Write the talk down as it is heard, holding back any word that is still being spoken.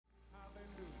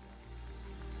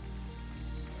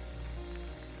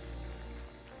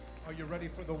Are you ready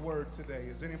for the word today?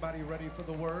 Is anybody ready for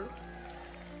the word?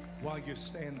 While you're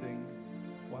standing,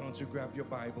 why don't you grab your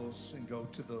Bibles and go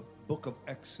to the book of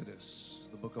Exodus.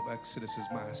 The book of Exodus is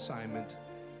my assignment.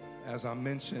 As I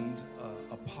mentioned,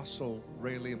 Apostle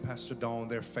Rayleigh and Pastor Dawn,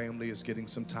 their family is getting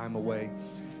some time away.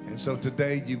 And so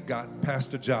today you've got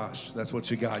Pastor Josh. That's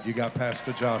what you got. You got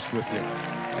Pastor Josh with you.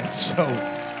 And so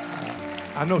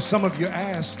I know some of you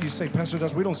ask, you say, Pastor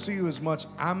Josh, we don't see you as much.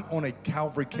 I'm on a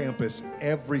Calvary campus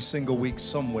every single week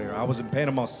somewhere. I was in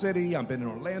Panama City. I've been in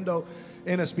Orlando,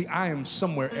 NSB. I am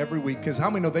somewhere every week because how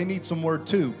many know they need some word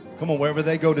too? Come on, wherever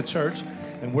they go to church.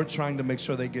 And we're trying to make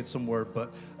sure they get some word.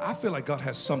 But I feel like God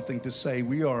has something to say.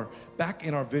 We are back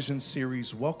in our vision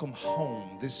series, Welcome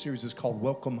Home. This series is called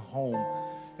Welcome Home.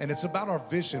 And it's about our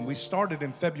vision. We started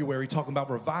in February talking about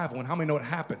revival. And how many know it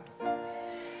happened?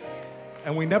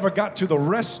 And we never got to the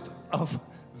rest of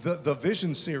the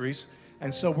vision series.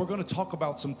 And so we're going to talk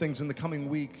about some things in the coming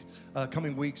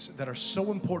weeks that are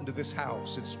so important to this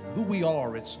house. It's who we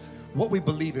are. It's what we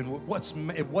believe in.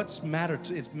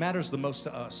 It matters the most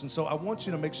to us. And so I want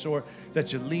you to make sure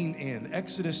that you lean in.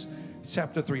 Exodus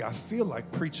chapter 3. I feel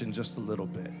like preaching just a little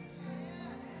bit.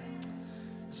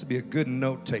 This would be a good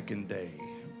note-taking day.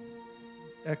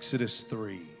 Exodus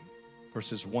 3,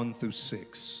 verses 1 through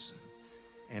 6.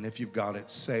 And if you've got it,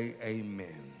 say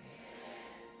amen.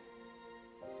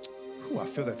 Ooh, I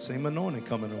feel that same anointing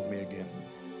coming on me again.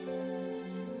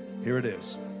 Here it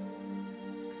is.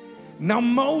 Now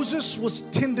Moses was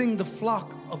tending the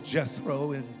flock of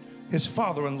Jethro and his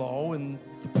father-in-law and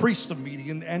the priest of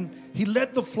Midian, and he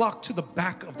led the flock to the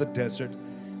back of the desert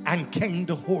and came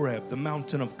to Horeb, the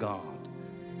mountain of God.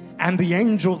 And the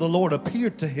angel of the Lord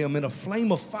appeared to him in a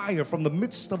flame of fire from the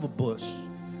midst of a bush.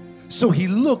 So he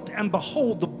looked, and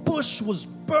behold, the bush was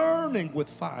burning with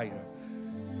fire,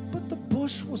 but the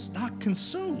bush was not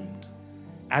consumed.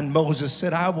 And Moses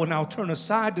said, I will now turn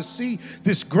aside to see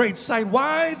this great sight,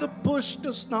 why the bush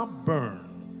does not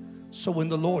burn. So when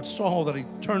the Lord saw that he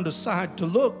turned aside to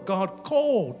look, God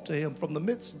called to him from the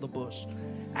midst of the bush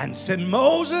and said,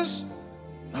 Moses,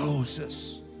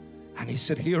 Moses. And he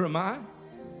said, here am I.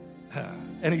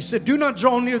 And he said, do not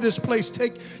draw near this place.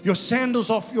 Take your sandals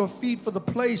off your feet, for the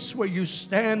place where you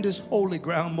stand is holy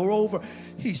ground. Moreover,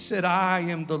 he said, I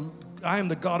am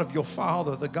the God of your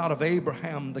father, the God of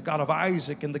Abraham, the God of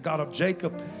Isaac, and the God of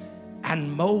Jacob.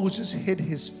 And Moses hid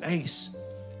his face,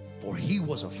 for he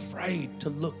was afraid to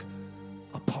look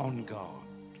upon God.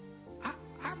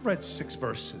 I read 6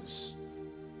 verses,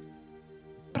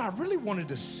 but I really wanted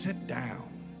to sit down.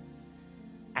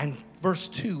 And verse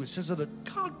 2, it says that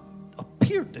God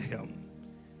appeared to him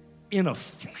in a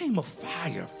flame of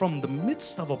fire from the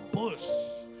midst of a bush.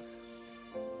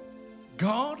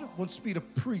 God wants me to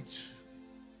preach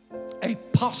a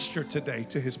posture today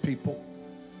to his people.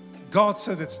 God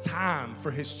said it's time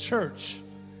for his church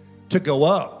to go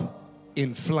up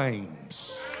in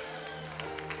flames.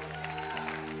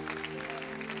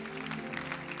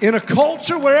 In a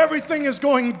culture where everything is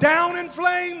going down in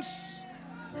flames,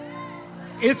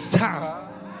 it's time.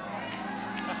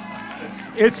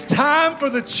 It's time for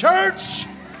the church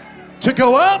to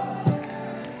go up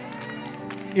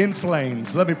in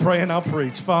flames. Let me pray and I'll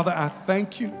preach. Father, I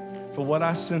thank you for what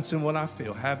I sense and what I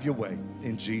feel. Have your way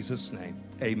in Jesus' name.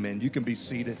 Amen. You can be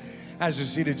seated. As you're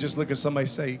seated, just look at somebody,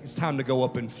 say, it's time to go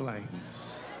up in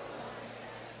flames.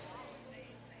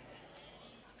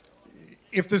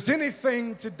 If there's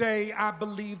anything today I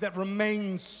believe that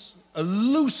remains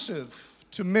elusive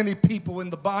to many people in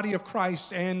the body of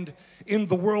Christ and in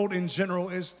the world in general,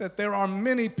 is that there are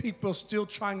many people still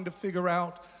trying to figure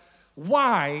out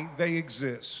why they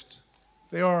exist.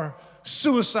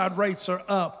 Suicide rates are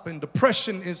up, and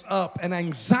depression is up, and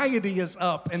anxiety is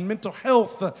up, and mental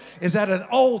health is at an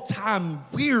all-time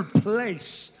weird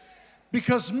place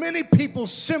because many people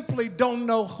simply don't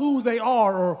know who they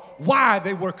are or why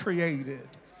they were created.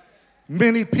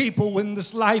 Many people in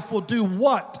this life will do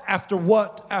what after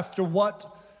what after what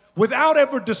without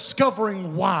ever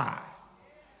discovering why.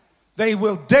 They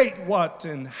will date what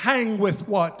and hang with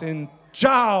what and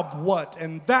job what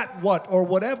and that what or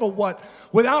whatever what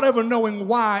without ever knowing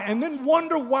why, and then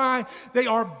wonder why they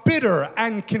are bitter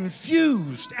and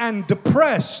confused and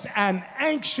depressed and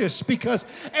anxious because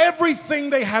everything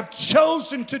they have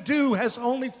chosen to do has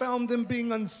only found them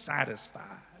being unsatisfied.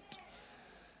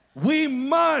 We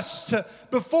must,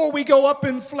 before we go up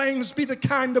in flames, be the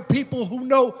kind of people who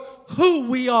know who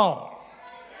we are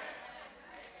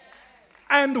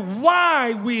and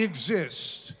why we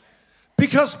exist.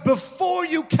 Because before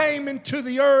you came into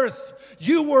the earth,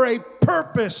 you were a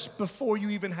purpose before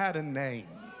you even had a name.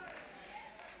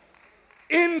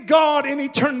 In God, in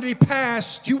eternity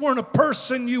past, you weren't a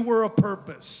person, you were a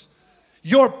purpose.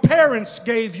 Your parents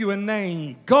gave you a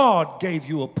name. God gave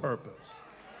you a purpose.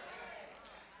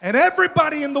 And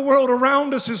everybody in the world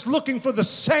around us is looking for the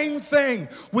same thing.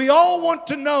 We all want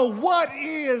to know, what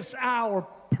is our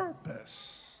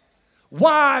purpose?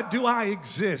 Why do I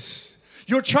exist?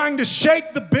 You're trying to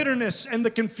shake the bitterness and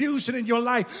the confusion in your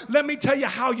life. Let me tell you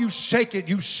how you shake it.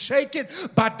 You shake it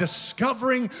by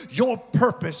discovering your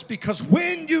purpose. Because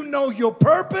when you know your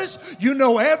purpose, you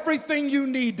know everything you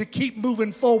need to keep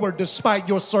moving forward despite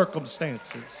your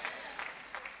circumstances.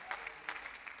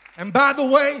 And by the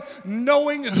way,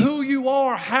 knowing who you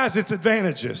are has its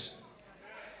advantages.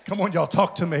 Come on, y'all,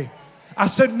 talk to me. I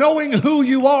said knowing who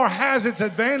you are has its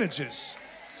advantages.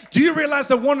 Do you realize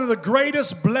that one of the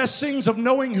greatest blessings of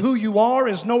knowing who you are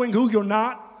is knowing who you're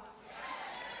not?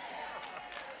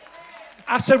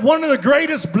 I said one of the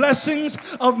greatest blessings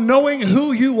of knowing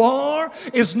who you are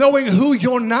is knowing who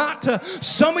you're not.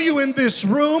 Some of you in this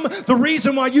room, the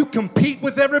reason why you compete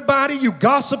with everybody, you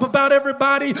gossip about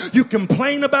everybody, you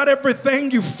complain about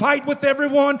everything, you fight with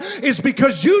everyone, is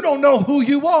because you don't know who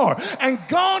you are. And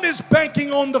God is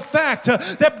banking on the fact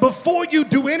that before you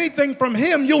do anything from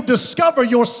Him, you'll discover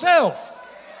yourself.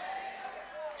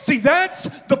 See, that's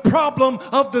the problem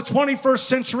of the 21st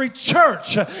century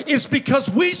church, is because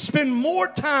we spend more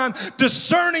time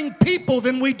discerning people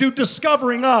than we do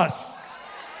discovering us.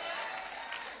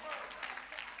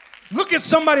 Look at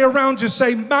somebody around you,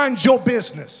 say, mind your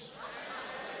business.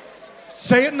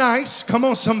 Say it nice. Come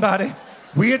on, somebody.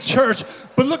 We at church.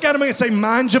 But look at them and say,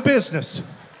 mind your business.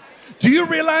 Do you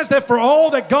realize that for all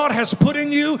that God has put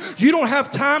in you, you don't have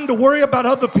time to worry about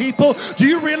other people? Do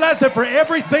you realize that for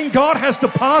everything God has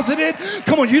deposited,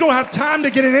 come on, you don't have time to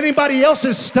get in anybody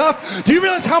else's stuff? Do you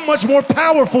realize how much more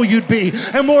powerful you'd be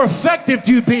and more effective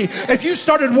you'd be if you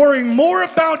started worrying more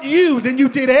about you than you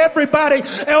did everybody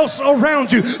else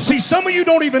around you? See, some of you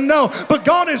don't even know, but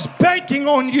God is banking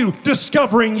on you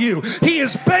discovering you. He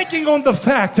is banking on the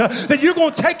fact that you're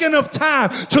going to take enough time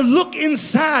to look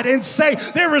inside and say,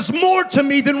 there is more to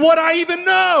me than what I even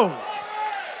know.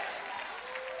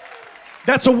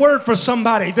 That's a word for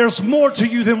somebody. There's more to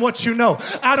you than what you know.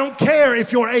 I don't care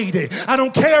if you're 80. I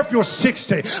don't care if you're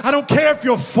 60. I don't care if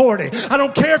you're 40. I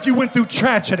don't care if you went through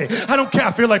tragedy. I don't care.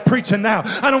 I feel like preaching now.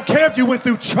 I don't care if you went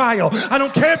through trial. I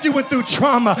don't care if you went through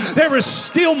trauma. There is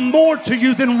still more to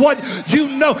you than what you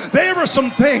know. There are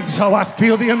some things, oh, I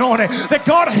feel the anointing, that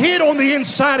God hid on the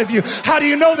inside of you. How do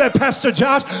you know that, Pastor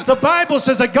Josh? The Bible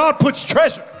says that God puts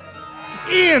treasure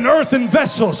in earthen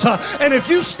vessels, and if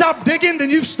you stop digging, then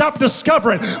you stop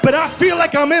discovering. But I feel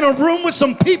like I'm in a room with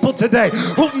some people today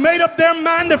who've made up their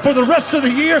mind that for the rest of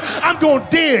the year, I'm going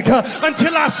to dig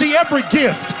until I see every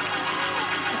gift,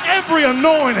 every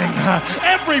anointing,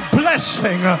 every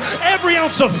blessing, every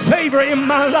ounce of favor in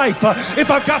my life.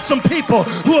 If I've got some people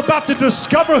who are about to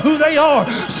discover who they are,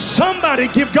 somebody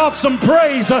give God some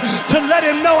praise to let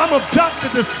Him know I'm about to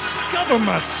discover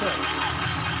myself.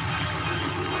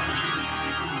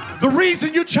 The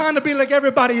reason you're trying to be like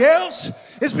everybody else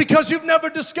is because you've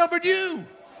never discovered you.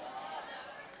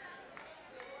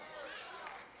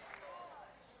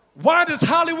 Why does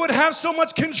Hollywood have so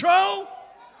much control?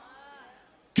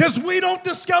 Because we don't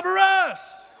discover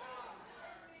us.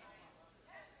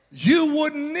 You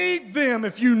wouldn't need them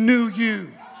if you knew you.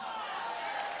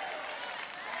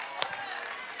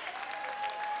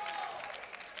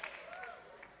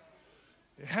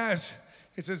 It has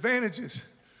its advantages.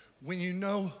 When you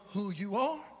know who you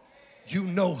are, you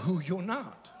know who you're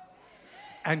not.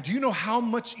 And do you know how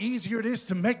much easier it is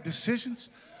to make decisions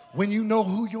when you know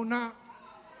who you're not?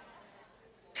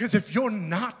 Because if you're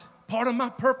not part of my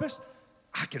purpose,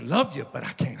 I can love you, but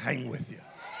I can't hang with you.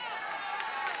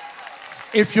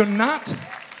 If you're not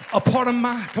a part of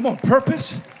my, come on,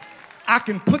 purpose, I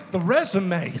can put the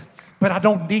resume, but I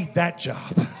don't need that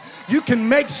job. You can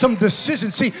make some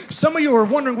decisions. See, some of you are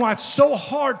wondering why it's so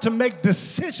hard to make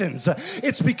decisions.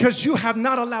 It's because you have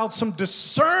not allowed some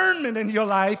discernment in your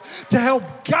life to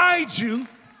help guide you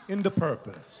into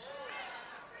purpose.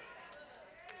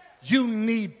 You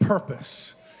need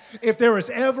purpose. If there is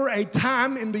ever a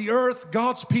time in the earth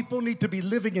God's people need to be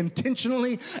living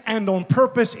intentionally and on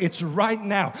purpose, it's right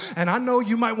now. And I know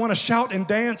you might want to shout and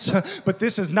dance, but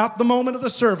this is not the moment of the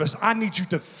service. I need you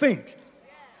to think.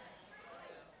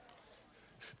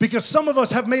 Because some of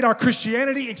us have made our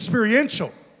Christianity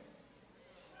experiential.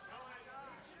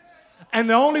 And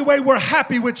the only way we're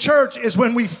happy with church is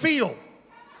when we feel.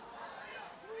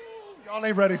 Y'all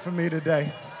ain't ready for me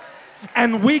today.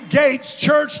 And we gauge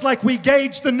church like we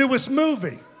gauge the newest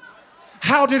movie.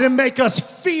 How did it make us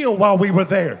feel while we were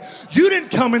there? You didn't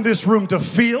come in this room to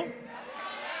feel.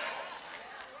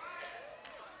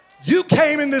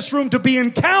 came in this room to be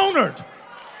encountered.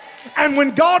 And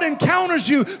when God encounters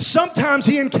you, sometimes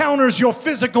he encounters your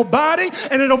physical body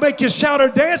and it'll make you shout or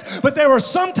dance. But there are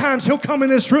sometimes he'll come in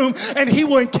this room and he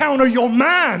will encounter your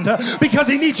mind because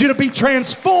he needs you to be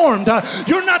transformed.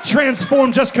 You're not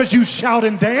transformed just because you shout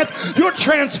and dance. You're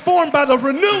transformed by the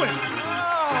renewing.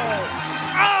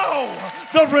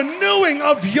 The renewing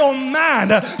of your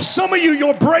mind. Some of you,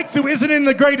 your breakthrough isn't in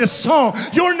the greatest song.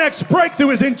 Your next breakthrough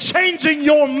is in changing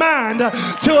your mind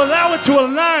to allow it to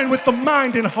align with the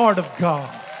mind and heart of God.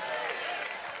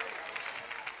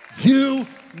 You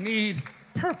need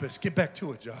purpose. Get back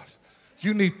to it, Josh.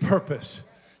 You need purpose.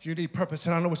 You need purpose.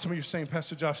 And I know what some of you are saying,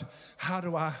 Pastor Josh, how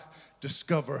do I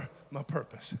discover my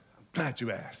purpose? I'm glad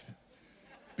you asked.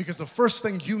 Because the first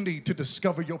thing you need to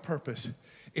discover your purpose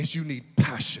is you need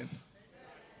passion.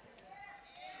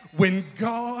 When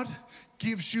God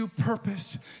gives you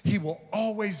purpose, he will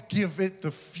always give it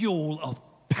the fuel of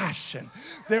passion.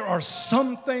 There are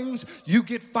some things you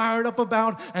get fired up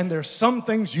about, and there's some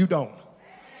things you don't.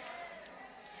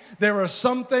 There are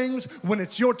some things, when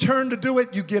it's your turn to do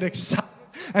it, you get excited.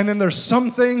 And then there's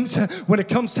some things, when it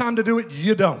comes time to do it,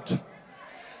 you don't.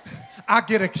 I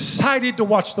get excited to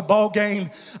watch the ball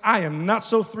game. I am not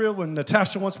so thrilled when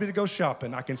Natasha wants me to go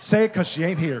shopping. I can say it because she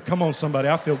ain't here. Come on, somebody.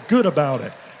 I feel good about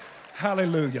it.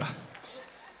 Hallelujah.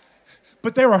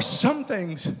 But there are some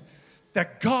things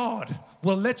that God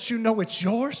will let you know it's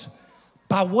yours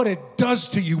by what it does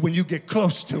to you when you get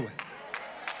close to it.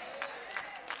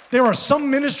 There are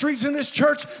some ministries in this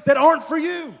church that aren't for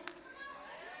you.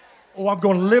 Oh, I'm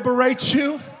going to liberate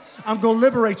you. I'm going to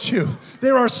liberate you.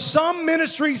 There are some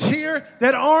ministries here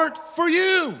that aren't for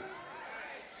you.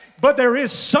 But there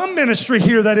is some ministry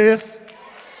here that is.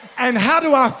 And how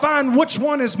do I find which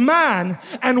one is mine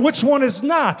and which one is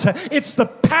not? It's the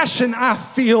passion I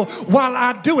feel while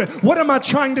I do it. What am I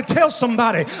trying to tell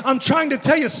somebody? I'm trying to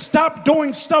tell you, stop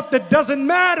doing stuff that doesn't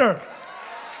matter.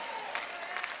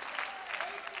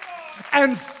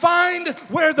 And find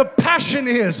where the passion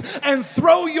is and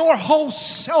throw your whole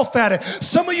self at it.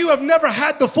 Some of you have never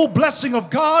had the full blessing of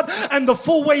God and the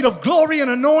full weight of glory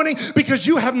and anointing because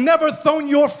you have never thrown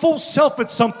your full self at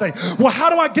something. Well, how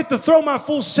do I get to throw my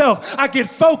full self? I get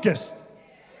focused.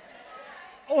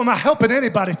 Oh, am I helping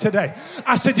anybody today?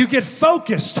 I said you get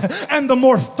focused, and the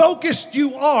more focused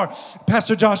you are,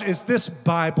 Pastor Josh, is this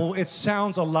Bible? It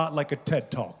sounds a lot like a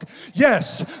TED Talk.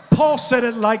 Yes, Paul said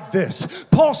it like this.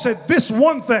 Paul said this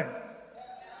one thing.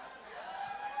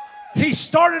 He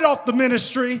started off the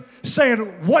ministry saying,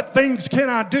 what things can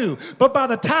I do? But by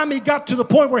the time he got to the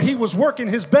point where he was working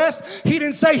his best, he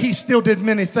didn't say he still did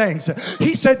many things.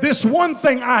 He said, this one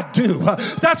thing I do.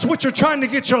 That's what you're trying to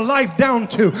get your life down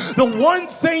to. The one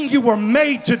thing you were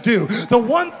made to do. The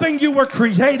one thing you were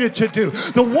created to do.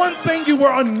 The one thing you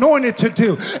were anointed to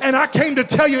do. And I came to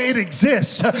tell you it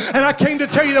exists. And I came to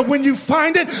tell you that when you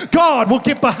find it, God will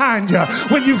get behind you.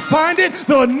 When you find it,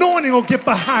 the anointing will get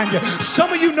behind you.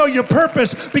 Some of you know your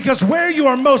purpose because where you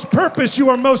are most purpose, you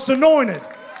are most anointed.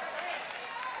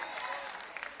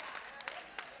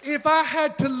 If I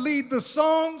had to lead the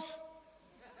songs,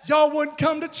 y'all wouldn't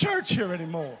come to church here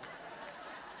anymore.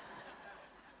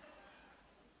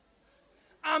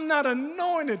 I'm not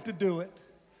anointed to do it.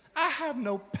 I have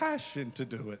no passion to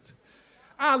do it.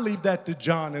 I'll leave that to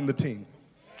John and the team.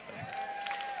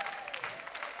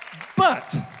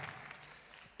 But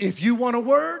if you want a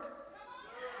word,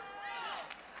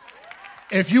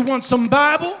 if you want some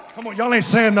Bible, come on, y'all ain't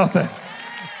saying nothing.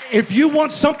 If you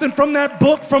want something from that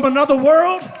book from another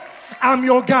world, I'm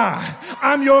your guy.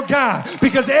 I'm your guy.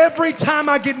 Because every time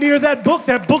I get near that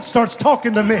book starts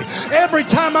talking to me. Every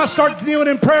time I start kneeling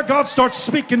in prayer, God starts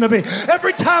speaking to me.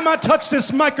 Every time I touch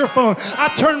this microphone,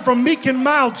 I turn from meek and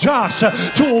mild Josh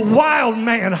to a wild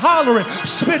man, hollering,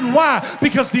 spitting. Why?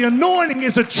 Because the anointing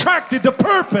is attracted to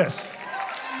purpose.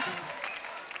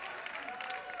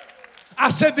 I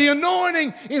said the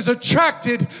anointing is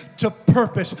attracted to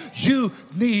purpose. You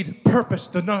need purpose.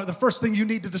 The first thing you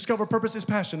need to discover purpose is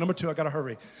passion. Number two, I got to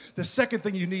hurry. The second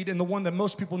thing you need, and the one that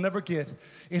most people never get,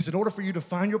 is in order for you to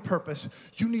find your purpose,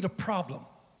 you need a problem.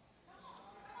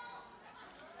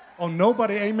 Oh,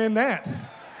 nobody amen that.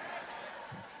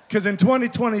 Because in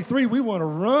 2023, we want to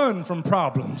run from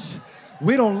problems.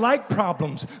 We don't like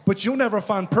problems, but you'll never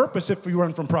find purpose if you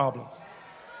run from problems.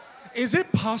 Is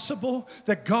it possible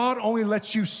that God only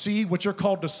lets you see what you're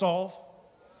called to solve?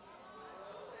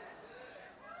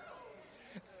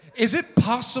 Is it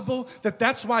possible that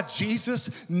that's why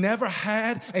Jesus never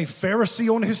had a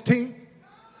Pharisee on his team?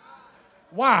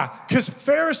 Why? Because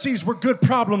Pharisees were good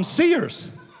problem seers.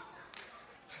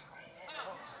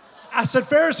 I said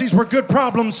Pharisees were good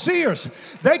problem seers.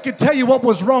 They could tell you what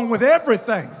was wrong with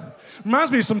everything.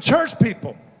 Reminds me of some church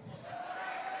people.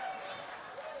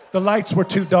 The lights were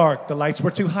too dark. The lights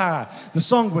were too high. The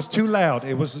song was too loud.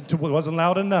 It wasn't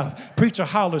loud enough. Preacher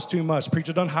hollers too much.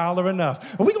 Preacher doesn't holler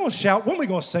enough. Are we going to shout? When are we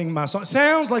going to sing my song? It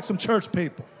sounds like some church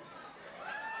people.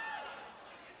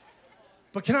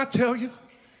 But can I tell you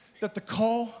that the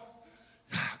call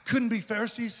couldn't be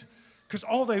Pharisees? Because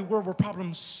all they were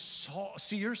problem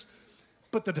seers.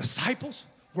 But the disciples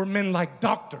were men like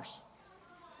doctors,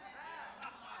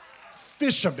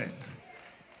 fishermen,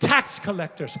 tax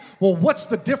collectors. Well, what's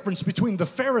the difference between the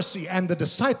Pharisee and the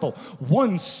disciple?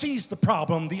 One sees the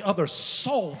problem, the other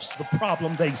solves the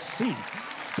problem they see.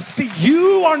 See,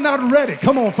 you are not ready,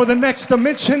 come on, for the next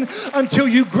dimension until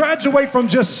you graduate from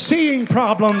just seeing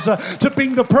problems to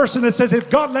being the person that says, if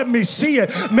God let me see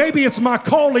it, maybe it's my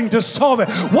calling to solve it.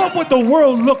 What would the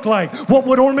world look like? What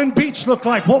would Ormond Beach look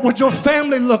like? What would your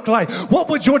family look like? What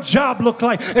would your job look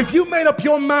like? If you made up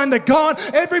your mind that God,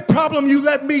 every problem you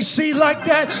let me see like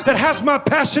that has my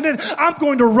passion in, I'm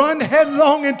going to run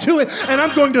headlong into it and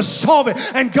I'm going to solve it.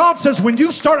 And God says, when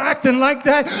you start acting like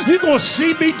that, you're going to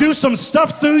see me do some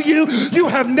stuff through you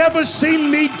have never seen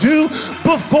me do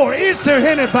before. Is there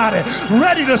anybody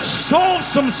ready to solve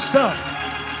some stuff?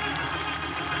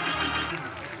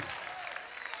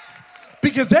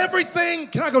 Because everything,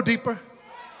 can I go deeper?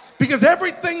 Because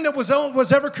everything that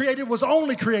was ever created was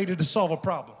only created to solve a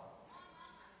problem.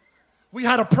 We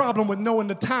had a problem with knowing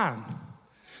the time.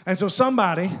 And so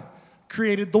somebody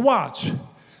created the watch.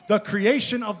 The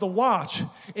creation of the watch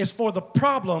is for the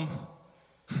problem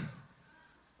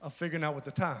of figuring out what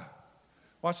the time.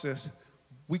 Watch this.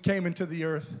 We came into the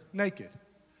earth naked.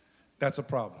 That's a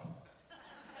problem.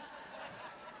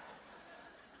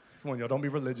 Come on, y'all, don't be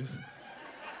religious.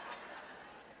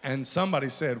 And somebody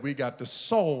said we got to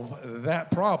solve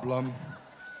that problem.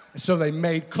 So they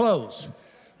made clothes.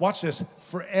 Watch this.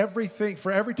 For every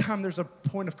time there's a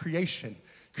point of creation,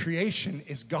 creation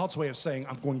is God's way of saying,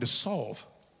 I'm going to solve.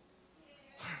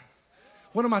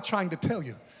 What am I trying to tell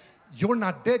you? You're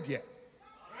not dead yet.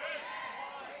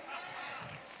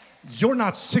 You're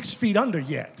not 6 feet under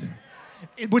yet.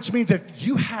 Which means if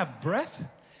you have breath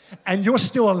and you're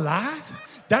still alive,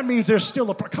 that means there's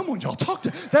still come on, y'all,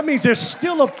 that means there's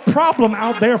still a problem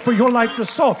out there for your life to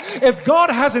solve. If God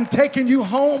hasn't taken you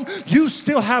home, you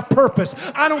still have purpose.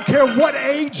 I don't care what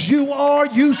age you are,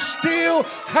 you still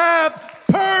have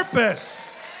purpose.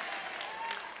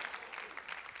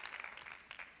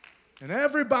 And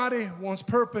everybody wants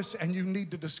purpose, and you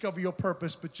need to discover your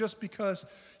purpose, but just because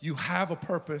you have a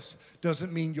purpose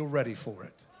doesn't mean you're ready for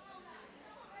it.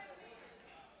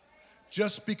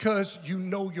 Just because you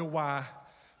know your why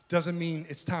doesn't mean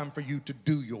it's time for you to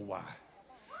do your why.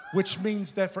 Which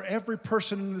means that for every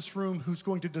person in this room who's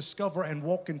going to discover and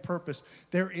walk in purpose,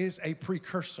 there is a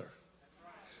precursor.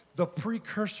 The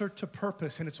precursor to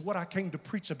purpose, and it's what I came to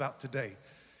preach about today,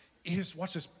 is,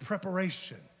 watch this,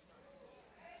 preparation.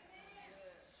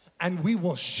 And we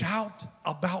will shout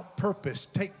about purpose,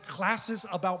 take classes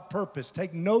about purpose,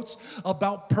 take notes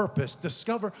about purpose,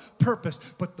 discover purpose.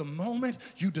 But the moment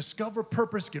you discover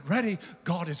purpose, get ready,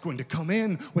 God is going to come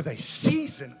in with a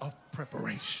season of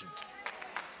preparation.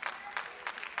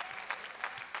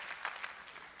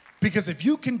 Because if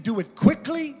you can do it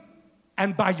quickly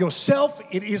and by yourself,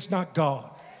 it is not God.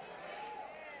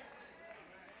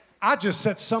 I just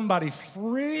set somebody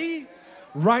free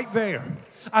right there.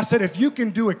 I said, if you can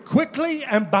do it quickly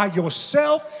and by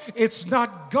yourself, it's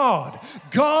not God.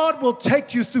 God will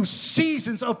take you through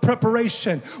seasons of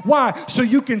preparation. Why? So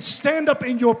you can stand up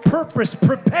in your purpose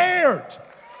prepared.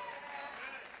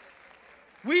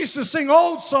 We used to sing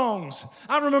old songs.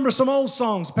 I remember some old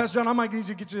songs. Pastor John, I might need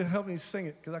you to get you to help me sing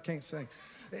it because I can't sing.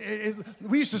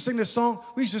 We used to sing this song.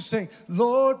 We used to sing,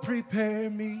 Lord, prepare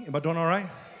me. Am I doing all right?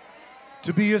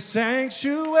 To be a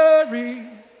sanctuary,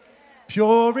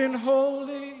 pure and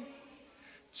holy,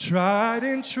 tried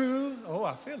and true. Oh,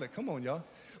 I feel it. Come on, y'all.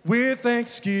 With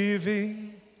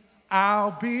thanksgiving,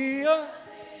 I'll be a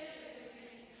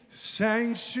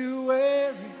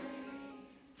sanctuary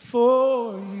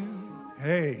for you.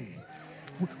 Hey,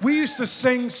 we used to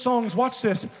sing songs, watch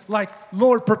this, like,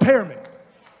 Lord, prepare me.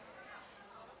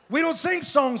 We don't sing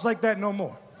songs like that no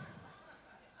more.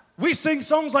 We sing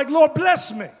songs like, Lord,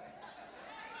 bless me.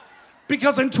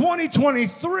 Because in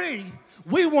 2023,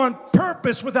 we want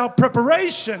purpose without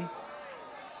preparation,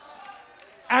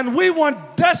 and we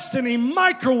want destiny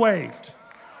microwaved.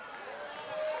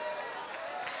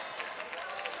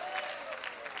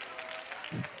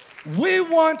 We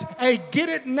want a get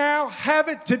it now, have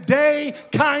it today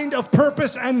kind of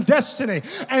purpose and destiny.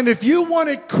 And if you want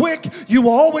it quick, you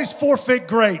will always forfeit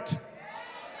great.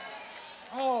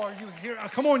 Oh, are you here?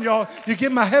 Come on, y'all. You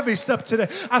get my heavy stuff today.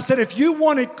 I said, if you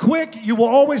want it quick, you will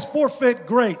always forfeit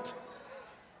great.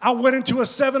 I went into a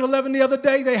 7-Eleven the other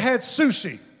day. They had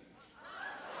sushi.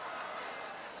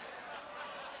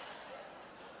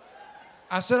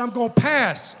 I said, I'm going to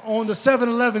pass on the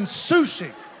 7-Eleven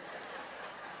sushi.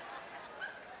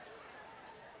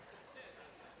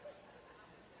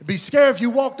 It'd be scary if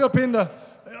you walked up in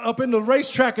the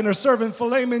racetrack and they're serving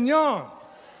filet mignon.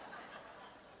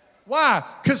 Why?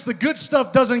 Because the good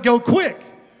stuff doesn't go quick.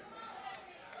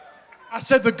 I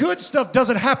said the good stuff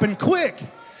doesn't happen quick.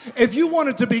 If you want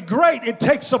it to be great, it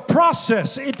takes a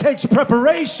process. It takes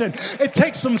preparation. It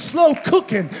takes some slow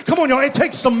cooking. Come on, y'all. It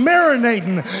takes some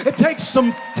marinating. It takes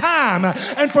some time.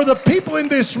 And for the people in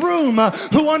this room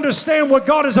who understand what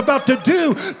God is about to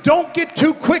do, don't get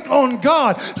too quick on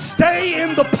God. Stay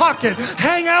in the pocket.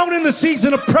 Hang out in the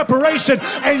season of preparation,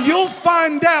 and you'll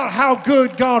find out how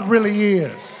good God really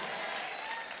is.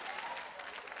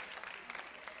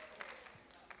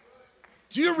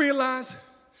 Do you realize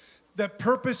that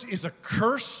purpose is a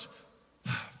curse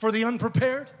for the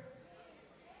unprepared?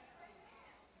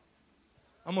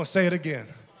 I'm going to say it again.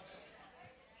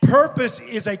 Purpose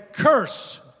is a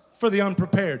curse for the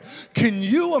unprepared. Can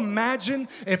you imagine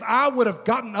if I would have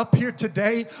gotten up here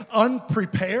today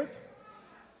unprepared?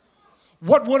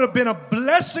 What would have been a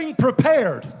blessing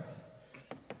prepared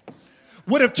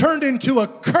would have turned into a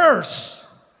curse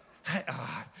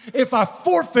if I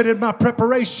forfeited my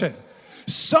preparation.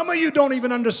 Some of you don't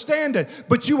even understand it,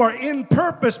 but you are in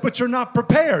purpose, but you're not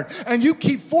prepared. And you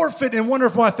keep forfeiting and wonder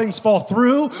why things fall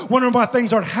through, wondering why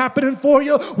things aren't happening for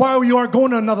you, why you aren't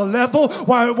going to another level,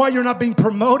 why you're not being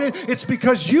promoted. It's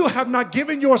because you have not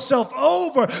given yourself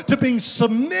over to being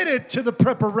submitted to the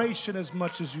preparation as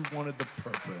much as you wanted the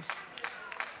purpose.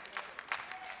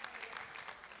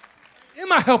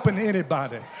 Am I helping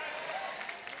anybody?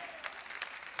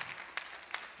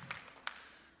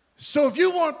 So if you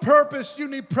want purpose, you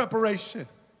need preparation.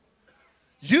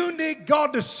 You need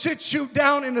God to sit you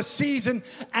down in a season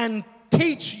and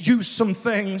teach you some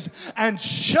things and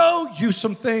show you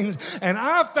some things. And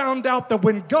I found out that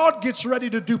when God gets ready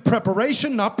to do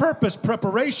preparation, not purpose,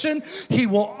 preparation, He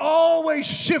will always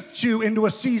shift you into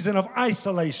a season of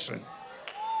isolation.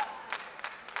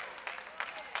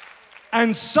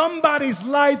 And somebody's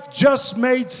life just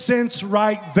made sense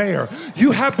right there.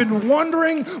 You have been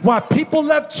wondering why people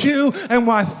left you and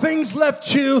why things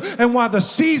left you and why the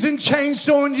season changed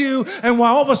on you and why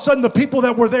all of a sudden the people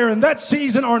that were there in that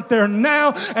season aren't there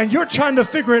now, and you're trying to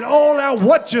figure it all out.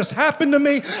 What just happened to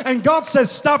me? And God says,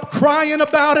 stop crying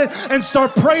about it and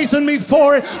start praising me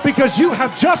for it, because you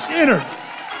have just entered.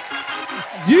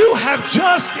 You have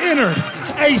just entered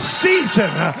a season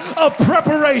of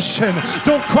preparation.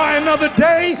 Don't cry another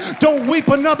day. Don't weep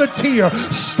another tear.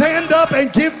 Stand up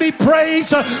and give me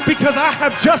praise, because I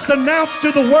have just announced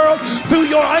to the world through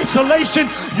your isolation,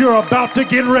 you're about to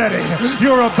get ready.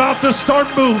 You're about to start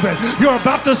moving. You're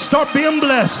about to start being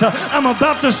blessed. I'm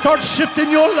about to start shifting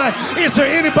your life. Is there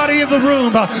anybody in the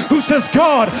room who says,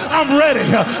 God, I'm ready.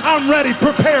 I'm ready.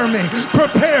 Prepare me.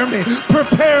 Prepare me.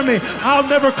 Prepare me. I'll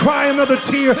never cry another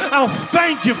tear. I'll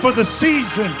thank you for the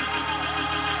season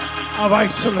of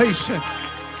isolation.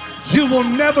 You will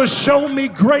never show me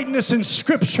greatness in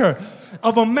Scripture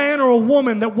of a man or a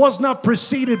woman that was not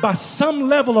preceded by some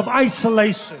level of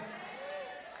isolation.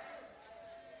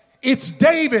 It's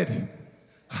David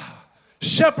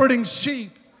shepherding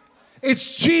sheep.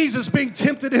 It's Jesus being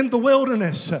tempted in the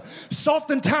wilderness. So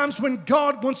oftentimes when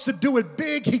God wants to do it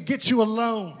big, He gets you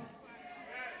alone.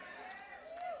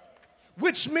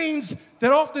 Which means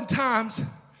that oftentimes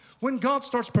when God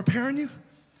starts preparing you,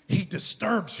 He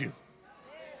disturbs you.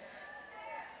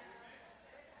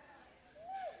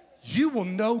 You will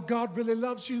know God really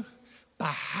loves you by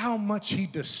how much He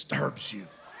disturbs you.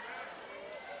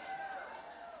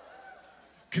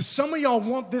 Because some of y'all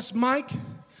want this mic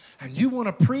and you want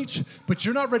to preach, but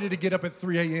you're not ready to get up at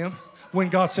 3 a.m. when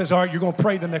God says, all right, you're going to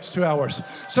pray the next 2 hours.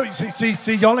 So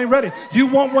see, y'all ain't ready. You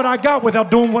want what I got without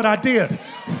doing what I did.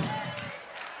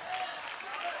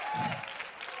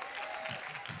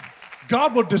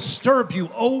 God will disturb you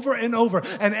over and over.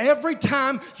 And every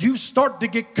time you start to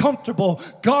get comfortable,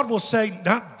 God will say,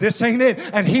 no, this ain't it.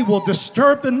 And He will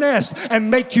disturb the nest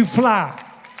and make you fly.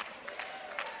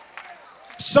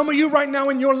 Some of you right now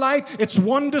in your life, it's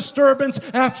one disturbance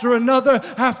after another,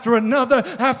 after another,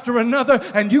 after another,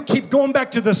 and you keep going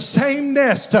back to the same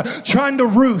nest, trying to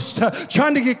roost,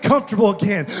 trying to get comfortable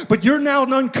again. But you're now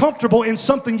uncomfortable in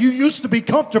something you used to be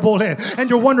comfortable in. And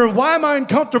you're wondering, why am I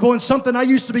uncomfortable in something I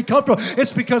used to be comfortable?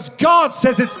 It's because God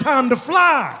says it's time to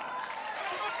fly.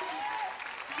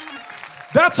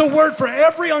 That's a word for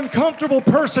every uncomfortable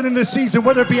person in this season,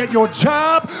 whether it be at your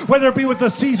job, whether it be with the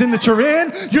season that you're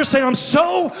in. You're saying, I'm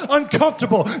so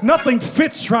uncomfortable. Nothing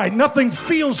fits right. Nothing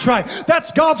feels right.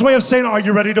 That's God's way of saying, are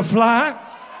you ready to fly?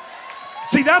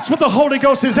 See, that's what the Holy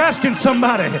Ghost is asking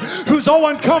somebody who's all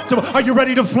uncomfortable. Are you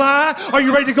ready to fly? Are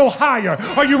you ready to go higher?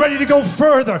 Are you ready to go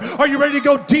further? Are you ready to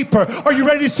go deeper? Are you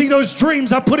ready to see those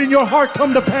dreams I put in your heart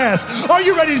come to pass? Are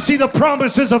you ready to see the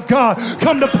promises of God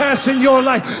come to pass in your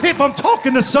life? If I'm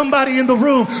talking to somebody in the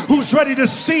room who's ready to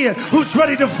see it, who's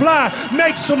ready to fly,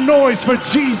 make some noise for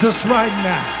Jesus right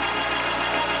now.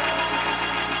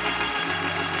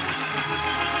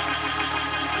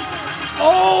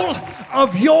 All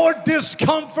of your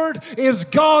discomfort is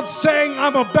God saying,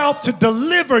 I'm about to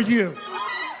deliver you.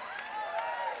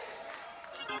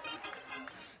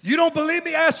 You don't believe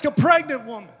me? Ask a pregnant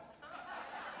woman.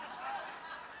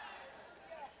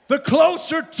 The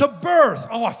closer to birth,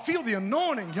 oh, I feel the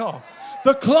anointing, y'all.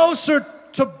 The closer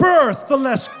to birth, the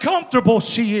less comfortable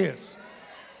she is.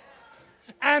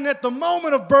 And at the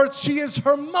moment of birth, she is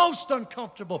her most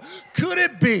uncomfortable. Could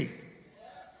it be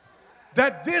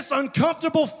that this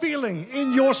uncomfortable feeling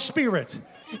in your spirit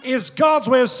is God's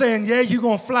way of saying, yeah, you're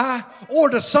going to fly? Or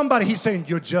to somebody, he's saying,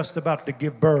 you're just about to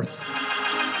give birth.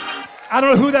 I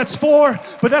don't know who that's for,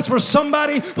 but that's for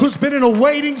somebody who's been in a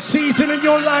waiting season in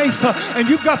your life, and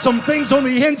you've got some things on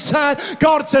the inside.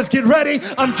 God says, get ready.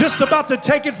 I'm just about to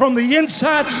take it from the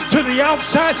inside to the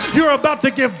outside. You're about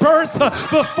to give birth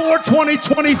before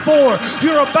 2024.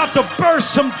 You're about to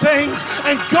burst some things,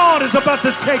 and God is about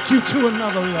to take you to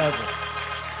another level.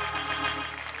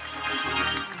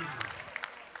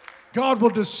 God will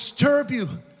disturb you,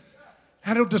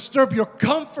 and He'll disturb your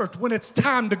comfort when it's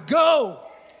time to go.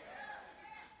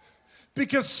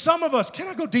 Because some of us, can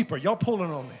I go deeper? Y'all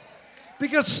pulling on me.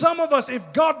 Because some of us,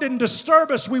 if God didn't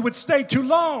disturb us, we would stay too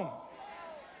long.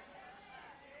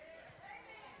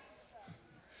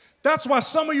 That's why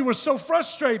some of you were so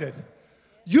frustrated.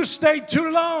 You stayed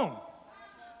too long.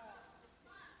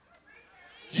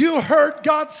 You heard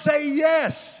God say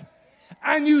yes,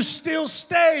 and you still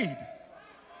stayed.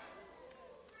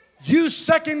 You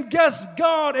second-guess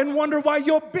God and wonder why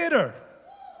you're bitter.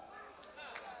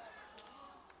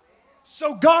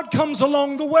 So God comes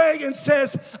along the way and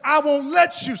says, I won't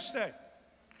let you stay.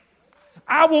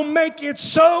 I will make it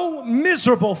so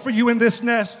miserable for you in this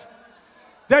nest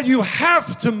that you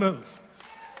have to move.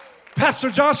 Pastor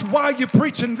Josh, why are you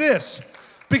preaching this?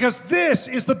 Because this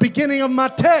is the beginning of my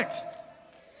text.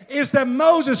 Is that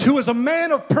Moses, who is a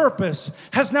man of purpose,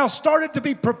 has now started to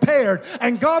be prepared.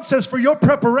 And God says, for your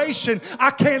preparation,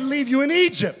 I can't leave you in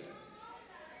Egypt.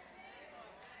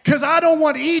 Because I don't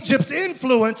want Egypt's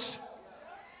influence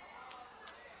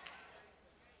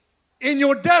in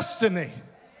your destiny.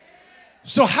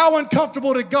 So how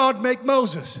uncomfortable did God make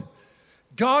Moses?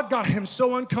 God got him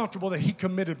so uncomfortable that he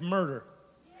committed murder.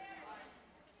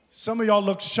 Some of y'all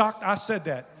look shocked I said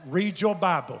that. Read your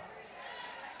Bible.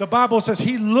 The Bible says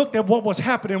he looked at what was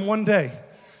happening one day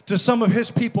to some of his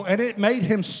people, and it made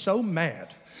him so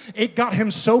mad. It got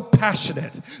him so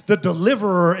passionate. The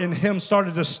deliverer in him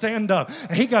started to stand up,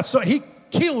 and he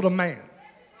killed a man.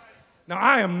 Now,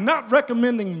 I am not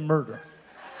recommending murder.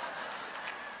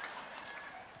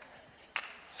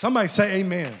 Somebody say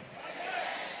amen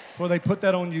before they put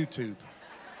that on YouTube.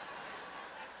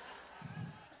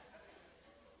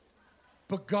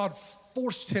 But God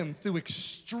forced him through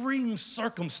extreme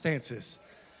circumstances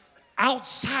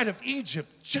outside of Egypt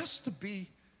just to be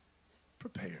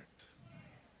prepared.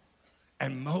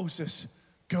 And Moses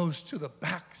goes to the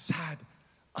backside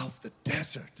of the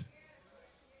desert.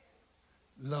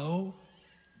 Low,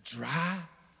 dry,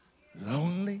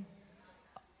 lonely.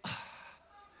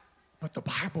 But the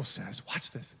Bible says,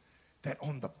 watch this, that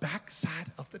on the backside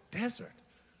of the desert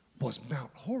was Mount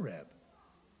Horeb,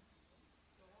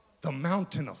 the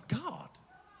mountain of God.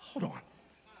 Hold on.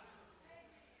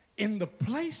 In the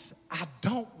place I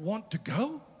don't want to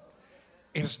go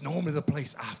is normally the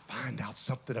place I find out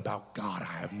something about God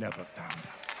I have never found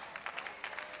out.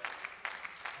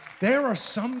 There are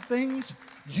some things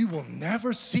you will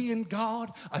never see in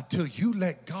God until you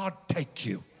let God take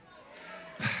you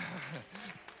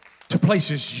to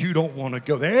places you don't want to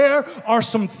go. There are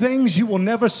some things you will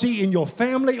never see in your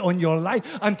family or in your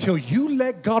life until you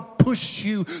let God push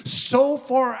you so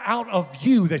far out of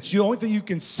you that the only thing you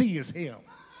can see is Him.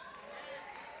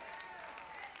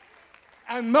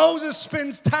 And Moses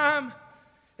spends time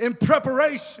in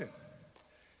preparation.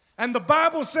 And the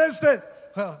Bible says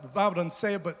that, well, the Bible doesn't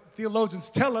say it, but theologians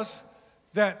tell us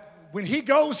that when he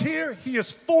goes here, he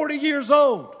is 40 years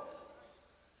old.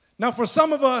 Now, for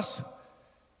some of us,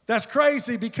 that's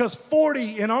crazy because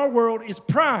 40 in our world is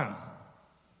prime.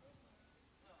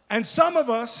 And some of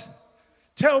us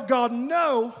tell God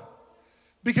no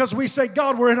because we say,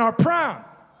 God, we're in our prime.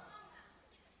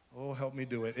 Oh, help me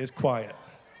do it. It's quiet.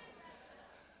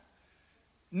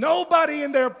 Nobody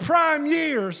in their prime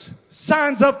years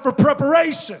signs up for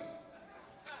preparation.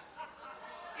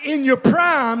 In your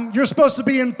prime, you're supposed to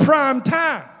be in prime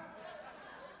time.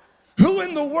 Who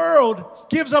in the world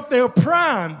gives up their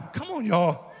prime, come on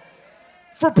y'all,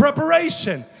 for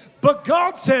preparation? But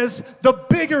God says the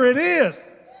bigger it is,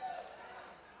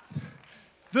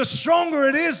 the stronger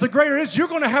it is, the greater it is. You're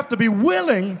going to have to be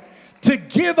willing to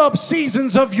give up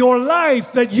seasons of your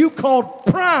life that you called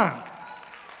prime.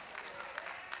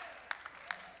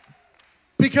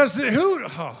 Because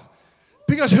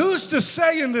who's to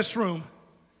say in this room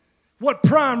what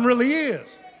prime really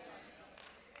is?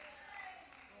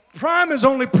 Prime is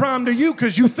only prime to you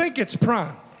because you think it's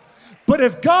prime. But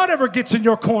if God ever gets in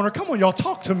your corner, come on, y'all,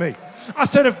 talk to me. I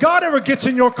said, if God ever gets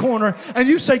in your corner and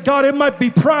you say, God, it might be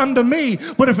prime to me,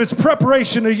 but if it's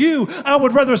preparation to you, I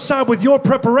would rather side with your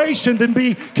preparation than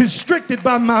be constricted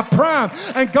by my prime.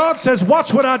 And God says,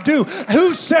 watch what I do.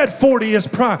 Who said 40 is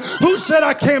prime? Who said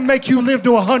I can't make you live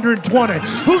to 120?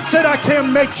 Who said I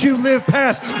can't make you live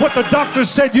past what the doctor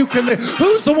said you can live?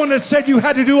 Who's the one that said you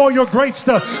had to do all your great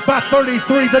stuff by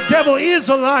 33? The devil is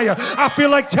a liar. I feel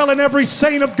like telling every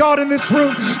saint of God in this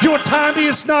room, your time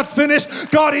is not finished.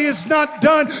 God is not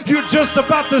done. You're just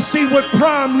about to see what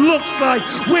prime looks like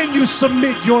when you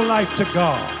submit your life to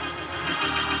God.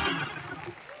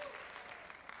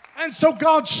 And so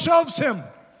God shoves him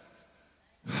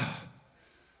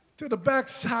to the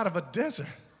backside of a desert,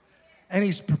 and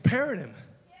he's preparing him,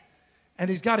 and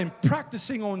he's got him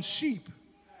practicing on sheep,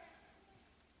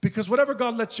 because whatever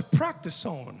God lets you practice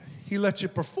on, He lets you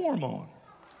perform on.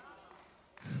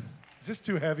 Is this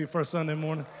too heavy for a Sunday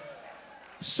morning?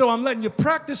 So I'm letting you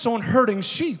practice on herding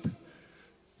sheep,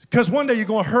 because one day you're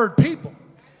going to herd people.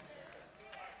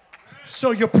 So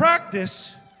your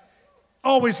practice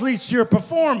always leads to your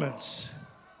performance.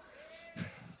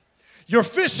 You're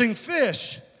fishing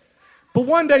fish, but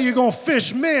one day you're going to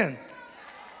fish men.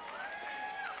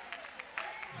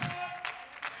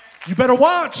 You better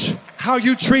watch how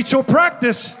you treat your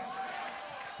practice,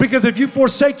 because if you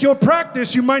forsake your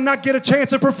practice, you might not get a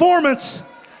chance at performance.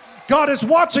 God is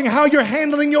watching how you're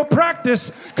handling your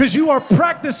practice, because you are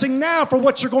practicing now for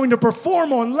what you're going to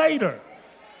perform on later.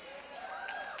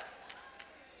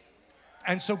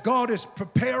 And so God is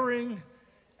preparing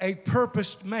a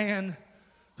purposed man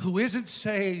who isn't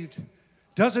saved,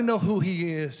 doesn't know who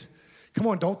he is. Come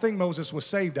on, don't think Moses was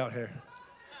saved out here.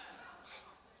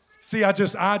 See, I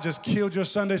just killed your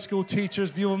Sunday school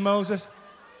teacher's view of Moses.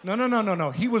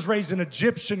 No. He was raised in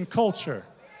Egyptian culture.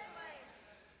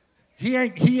 He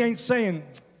ain't saying,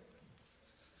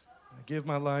 I give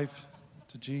my life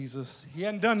to Jesus. He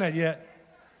hadn't done that yet.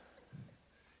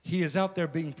 He is out there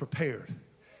being prepared.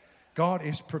 God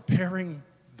is preparing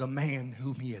the man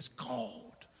whom He has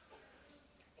called.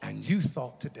 And you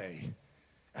thought today,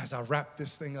 as I wrap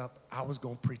this thing up, I was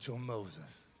going to preach on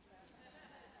Moses.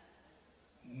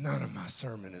 None of my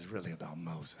sermon is really about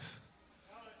Moses.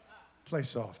 Play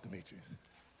soft, Demetrius.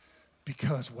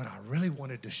 Because what I really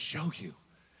wanted to show you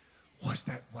was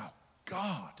that while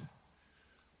God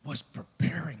was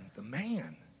preparing the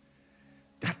man,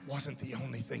 that wasn't the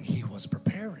only thing He was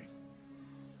preparing.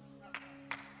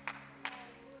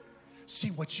 See,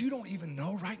 what you don't even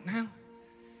know right now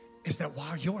is that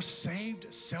while your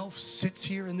saved self sits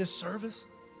here in this service,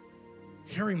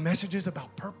 hearing messages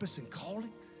about purpose and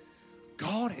calling,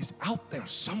 God is out there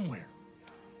somewhere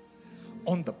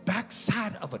on the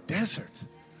backside of a desert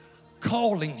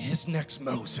calling His next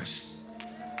Moses.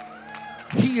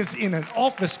 He is in an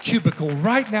office cubicle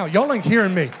right now. Y'all ain't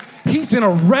hearing me. He's in a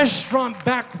restaurant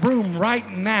back room right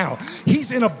now.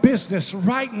 He's in a business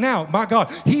right now. My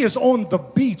God, he is on the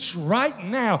beach right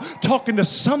now talking to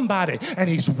somebody, and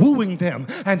he's wooing them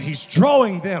and he's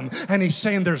drawing them, and he's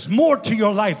saying there's more to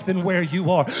your life than where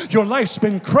you are. Your life's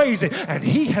been crazy, and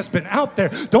he has been out there.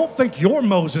 Don't think you're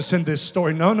Moses in this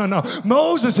story. No.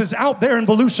 Moses is out there in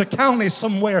Volusia County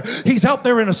somewhere. He's out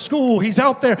there in a school. He's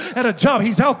out there at a job.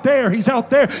 He's out there.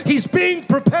 He's being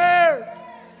prepared.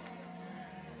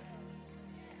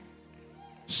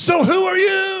 So who are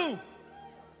you?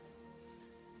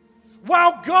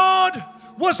 While God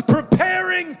was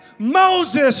preparing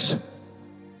Moses,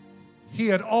 he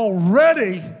had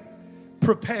already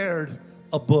prepared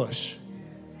a bush.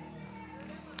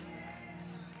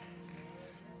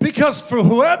 Because for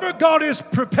whoever God is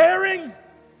preparing,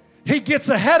 he gets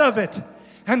ahead of it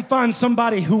and finds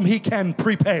somebody whom he can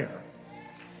prepare.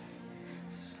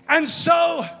 And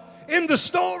so in the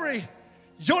story,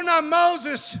 you're not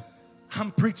Moses.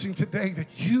 I'm preaching today that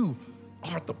you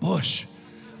are the bush.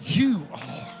 You are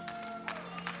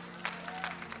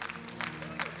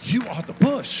the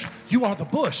bush. You are the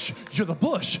bush. You're the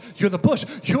bush. You're the bush.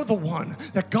 You're the one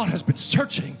that God has been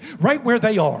searching right where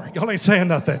they are. Y'all ain't saying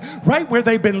nothing. Right where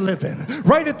they've been living.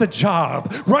 Right at the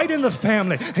job. Right in the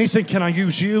family. And he said, can I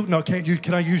use you? No, can't you?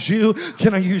 Can I use you?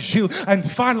 Can I use you? And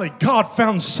finally, God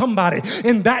found somebody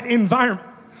in that environment.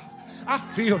 I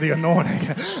feel the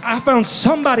anointing. I found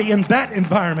somebody in that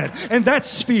environment, in that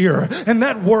sphere, in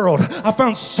that world. I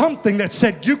found something that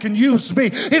said, you can use me.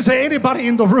 Is there anybody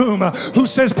in the room who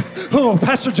says, oh,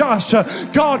 Pastor Josh,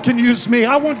 God can use me.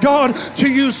 I want God to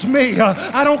use me.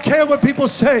 I don't care what people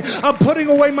say. I'm putting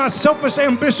away my selfish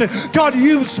ambition. God,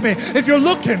 use me. If you're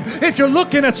looking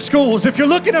at schools, if you're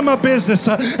looking at my business,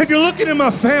 if you're looking at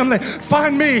my family,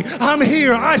 find me. I'm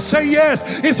here. I say yes.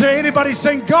 Is there anybody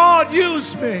saying, God,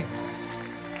 use me?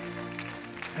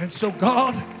 And so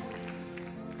God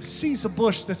sees a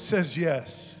bush that says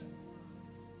yes.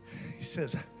 He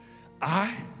says,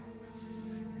 I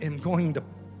am going to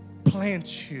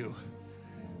plant you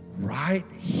right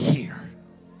here.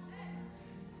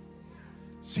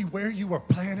 See, where you are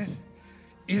planted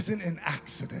isn't an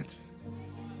accident.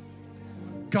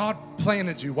 God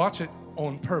planted you, watch it,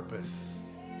 on purpose.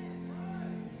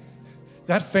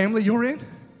 That family you're in,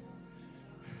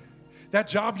 that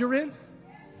job you're in,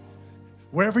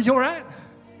 wherever you're at,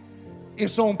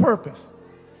 it's on purpose.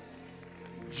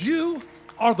 You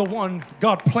are the one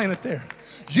God planted there.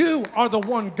 You are the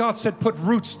one God said put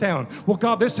roots down. Well,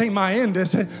 God, this ain't my end,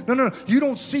 is it? No. You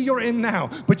don't see your end now.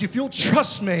 But if you'll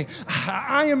trust me,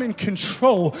 I am in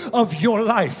control of your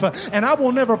life. And I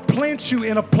will never plant you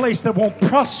in a place that won't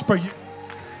prosper you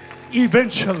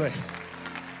eventually.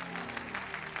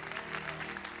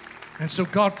 And so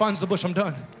God finds the bush. I'm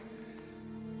done.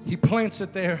 He plants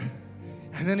it there.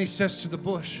 And then he says to the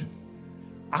bush,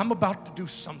 I'm about to do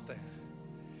something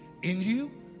in you,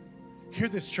 hear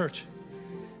this, church,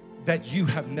 that you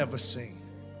have never seen.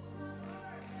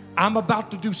 I'm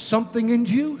about to do something in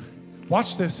you,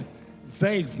 watch this,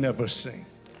 they've never seen.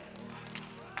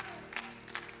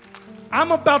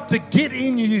 I'm about to get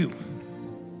in you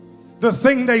the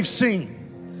thing they've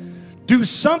seen. Do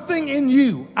something in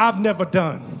you I've never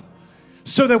done,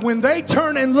 so that when they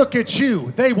turn and look at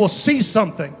you, they will see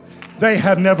something they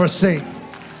have never seen.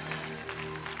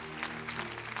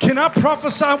 Can I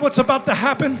prophesy what's about to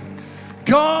happen?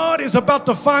 God is about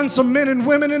to find some men and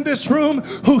women in this room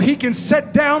who he can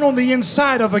set down on the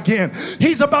inside of again.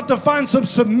 He's about to find some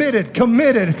submitted,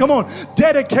 committed, come on,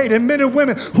 dedicated men and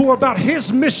women who are about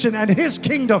his mission and his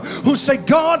kingdom, who say,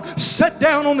 God, set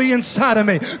down on the inside of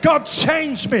me. God,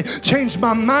 change me. Change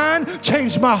my mind.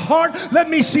 Change my heart. Let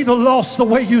me see the lost the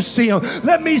way you see them.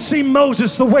 Let me see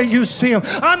Moses the way you see him.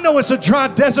 I know it's a dry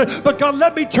desert, but God,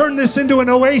 let me turn this into an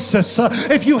oasis.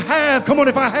 If you have, come on,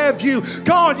 if I have you,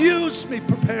 God, use me.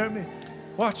 Prepare me.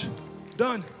 Watch.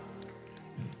 Done.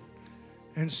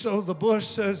 And so the bush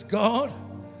says, God,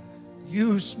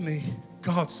 use me.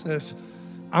 God says,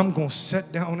 I'm going to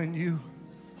sit down in you.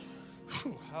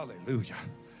 Whew, hallelujah.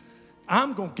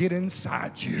 I'm going to get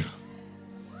inside you.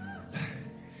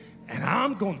 And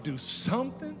I'm going to do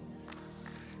something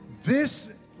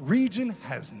this region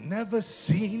has never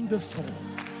seen before.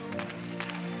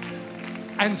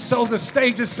 And so the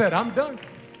stage is set. I'm done.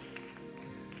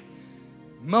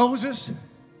 Moses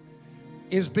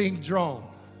is being drawn.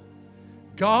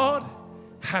 God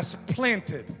has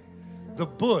planted the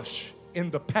bush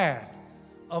in the path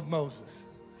of Moses.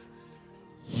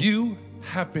 You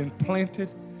have been planted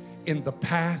in the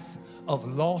path of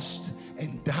lost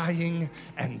and dying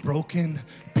and broken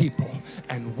people.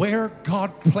 And where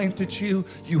God planted you,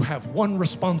 you have one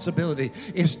responsibility,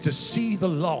 is to see the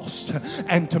lost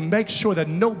and to make sure that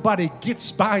nobody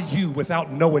gets by you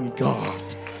without knowing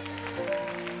God.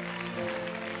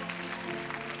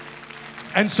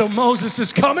 And so Moses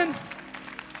is coming.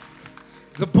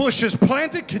 The bush is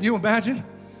planted. Can you imagine?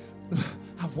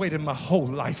 I've waited my whole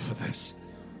life for this.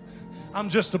 I'm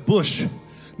just a bush.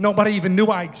 Nobody even knew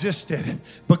I existed.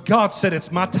 But God said,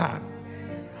 it's my time.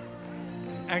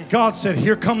 And God said,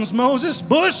 here comes Moses.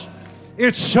 Bush,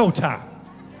 it's showtime.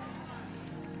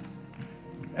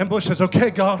 And Bush says, okay,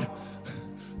 God.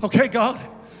 Okay, God.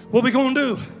 What we going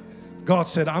to do? God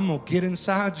said, I'm going to get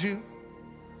inside you.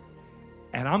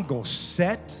 And I'm going to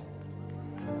set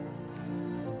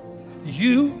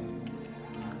you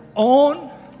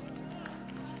on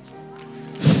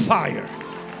fire.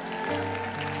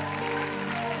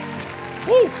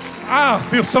 Woo! I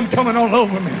feel something coming all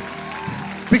over me.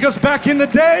 Because back in the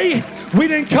day, we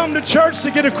didn't come to church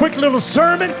to get a quick little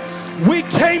sermon. We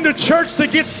came to church to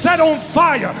get set on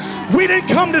fire. We didn't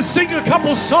come to sing a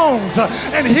couple songs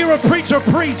and hear a preacher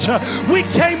preach. We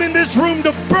came in this room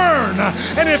to burn.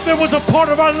 And if there was a part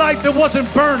of our life that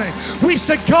wasn't burning, we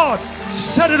said, God,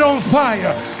 set it on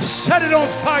fire. Set it on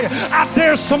fire. I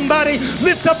dare somebody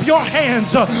lift up your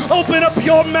hands, open up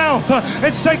your mouth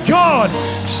and say, God,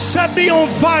 set me on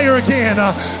fire again.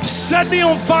 Set me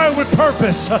on fire with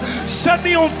purpose. Set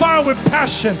me on fire with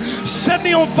passion. Set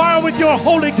me on fire with your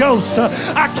Holy Ghost.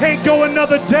 I can't go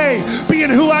another day being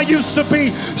who I used to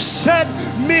be. Set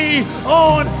me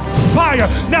on fire.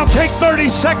 Now take 30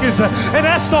 seconds and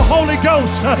ask the Holy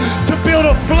Ghost to build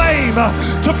a flame,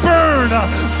 to burn,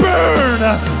 burn,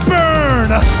 burn,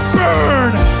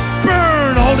 burn,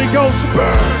 burn. Holy Ghost,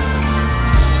 burn.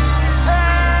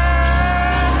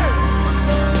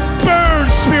 Burn,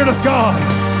 Spirit of God,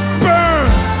 burn.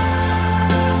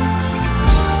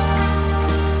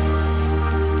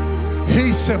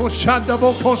 He said,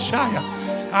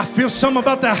 I feel something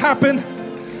about to happen.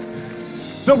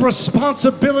 The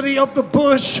responsibility of the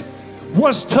bush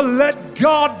was to let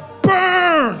God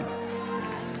burn.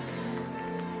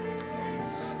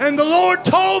 And the Lord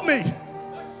told me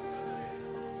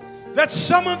that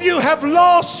some of you have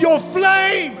lost your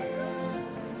flame.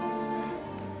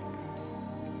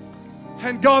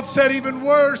 And God said even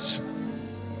worse.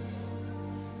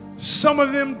 Some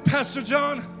of them, Pastor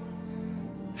John,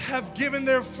 have given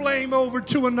their flame over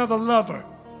to another lover.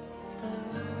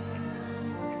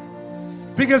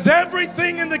 Because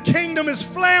everything in the kingdom is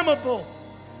flammable.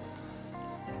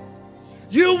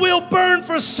 You will burn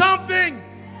for something.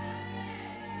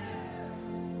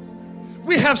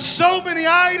 We have so many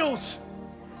idols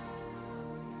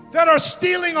that are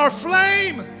stealing our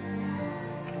flame.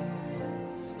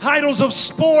 Idols of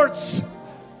sports,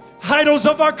 idols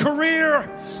of our career,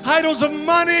 idols of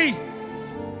money,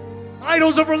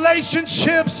 idols of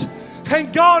relationships.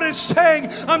 And God is saying,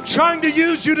 I'm trying to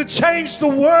use you to change the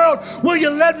world. Will you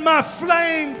let my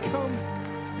flame come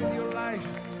in your life?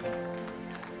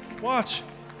 Watch.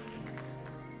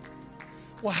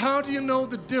 Well, how do you know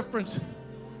the difference?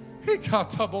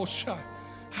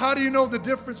 How do you know the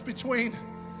difference between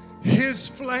his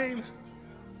flame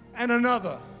and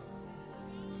another?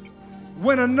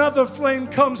 When another flame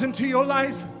comes into your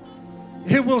life,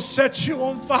 it will set you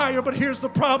on fire. But here's the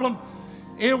problem.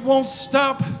 It won't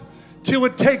stop till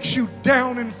it takes you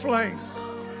down in flames.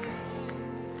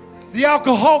 The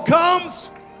alcohol comes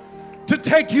to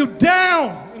take you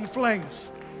down in flames.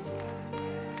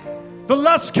 The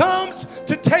lust comes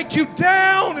to take you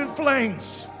down in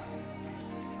flames.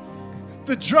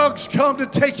 The drugs come to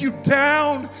take you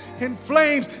down in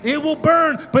flames. It will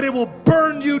burn, but it will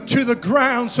burn you to the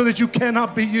ground so that you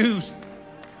cannot be used.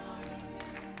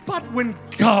 But when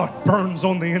God burns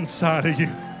on the inside of you,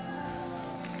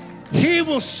 he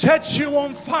will set you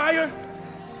on fire.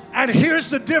 And here's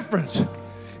the difference,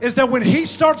 is that when he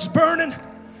starts burning,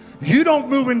 you don't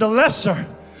move into lesser,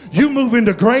 you move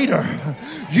into greater.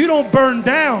 You don't burn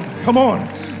down. Come on.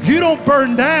 You don't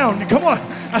burn down. Come on.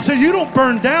 I said you don't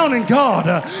burn down in God.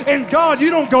 In God,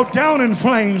 you don't go down in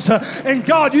flames. In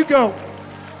God, you go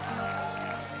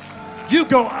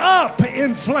up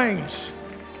in flames.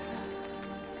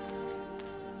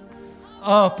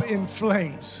 Up in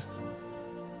flames.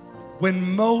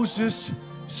 When Moses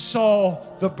saw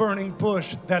the burning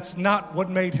bush, that's not what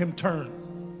made him turn.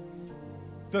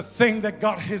 The thing that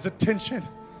got his attention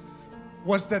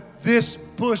was that this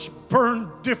bush burned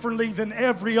differently than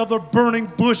every other burning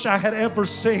bush I had ever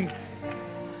seen.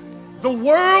 The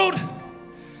world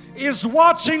is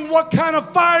watching what kind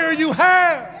of fire you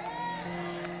have.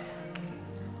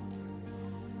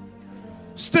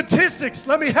 Statistics,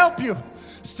 let me help you.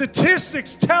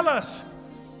 Statistics tell us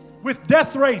with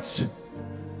death rates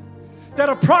that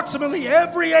approximately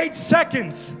every 8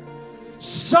 seconds,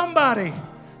 somebody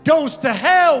goes to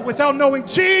hell without knowing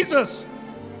Jesus.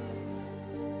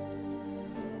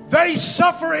 They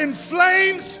suffer in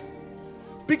flames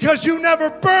because you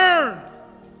never burn.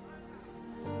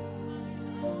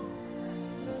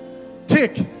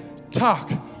 Tick,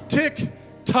 tock, tick,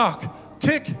 tock,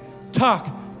 tick,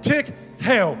 tock, tick,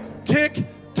 hell, tick,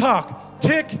 tock,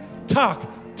 tick, tock,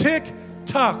 tick,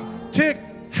 tock, tick,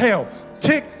 hell,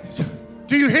 tick.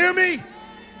 Do you hear me?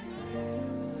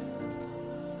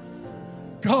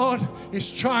 God is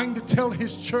trying to tell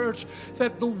his church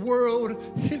that the world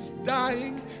is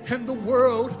dying and the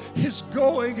world is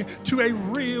going to a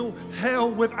real hell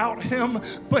without him.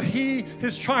 But he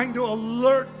is trying to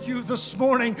alert you this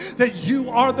morning that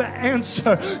you are the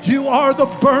answer. You are the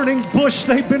burning bush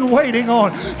they've been waiting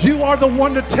on. You are the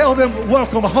one to tell them,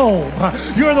 welcome home.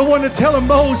 You're the one to tell them,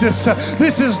 Moses,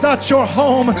 this is not your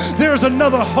home. There's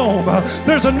another home.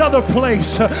 There's another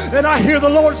place. And I hear the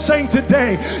Lord saying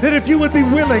today that if you would be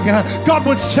willing, God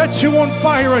would set you on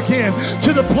fire again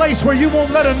to the place where you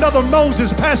won't let another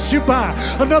Moses pass you by,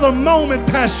 another moment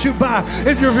pass you by.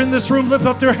 If you're in this room, lift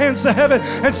up your hands to heaven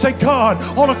and say, God,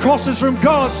 all across this room,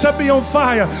 God, set me on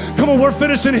fire. Come on, we're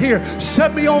finishing here.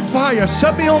 Set me on fire.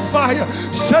 Set me on fire.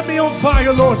 Set me on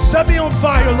fire, Lord. Set me on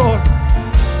fire, Lord.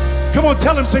 Come on,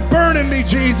 tell him, say, burn in me,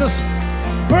 Jesus.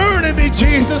 Burn in me,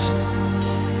 Jesus.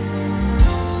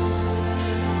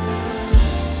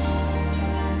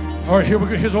 All right,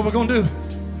 here's what we're going to do.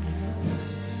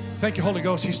 Thank you, Holy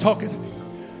Ghost. He's talking.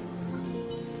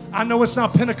 I know it's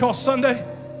not Pentecost Sunday,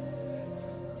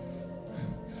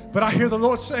 but I hear the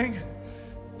Lord saying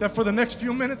that for the next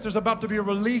few minutes, there's about to be a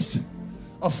release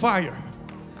of fire.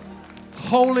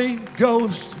 Holy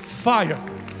Ghost fire.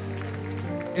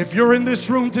 If you're in this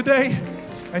room today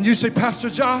and you say, Pastor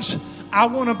Josh, I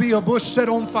want to be a bush set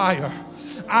on fire.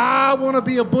 I want to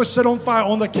be a bush set on fire.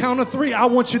 On the count of 3, I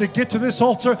want you to get to this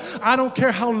altar. I don't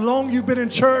care how long you've been in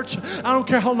church. I don't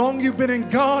care how long you've been in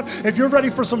God. If you're ready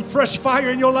for some fresh fire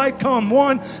in your life, come.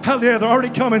 1, hallelujah, they're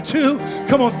already coming. 2,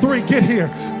 come on. 3, get here,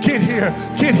 get here,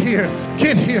 get here,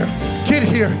 get here, get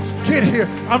here, get here.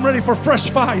 I'm ready for fresh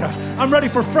fire. I'm ready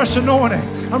for fresh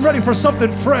anointing. I'm ready for something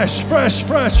fresh, fresh,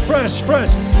 fresh, fresh, fresh.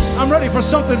 I'm ready for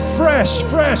something fresh,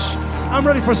 fresh. I'm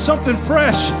ready for something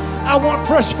fresh. I want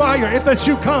fresh fire. If that's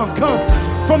you, come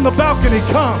from the balcony,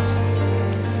 come.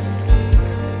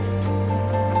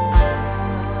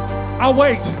 I'll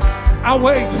wait. I'll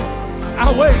wait.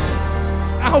 I'll wait.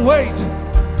 I'll wait.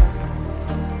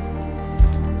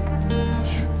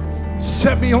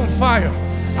 Set me on fire.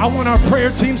 I want our prayer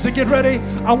teams to get ready.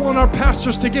 I want our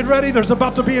pastors to get ready. There's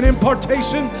about to be an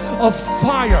impartation of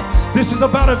fire. This is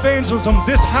about evangelism.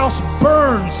 This house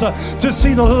burns to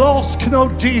see the lost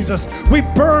know Jesus. We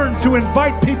burn to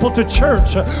invite people to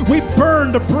church. We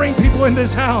burn to bring people in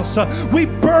this house. We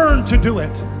burn to do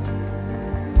it.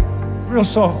 Real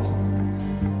soft.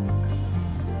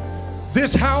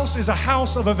 This house is a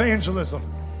house of evangelism.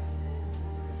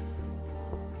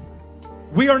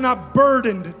 We are not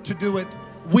burdened to do it.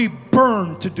 We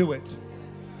burn to do it.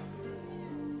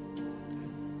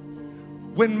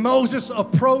 When Moses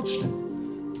approached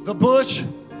the bush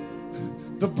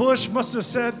must have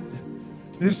said,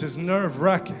 this is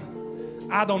nerve-wracking.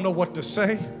 I don't know what to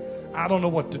say. I don't know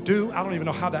what to do. I don't even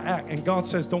know how to act. And God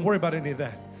says, don't worry about any of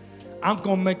that. I'm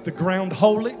going to make the ground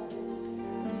holy.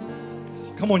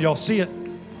 Come on, y'all, see it?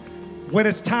 When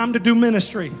it's time to do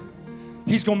ministry,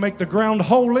 he's going to make the ground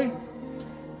holy.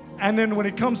 And then when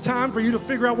it comes time for you to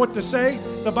figure out what to say,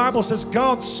 the Bible says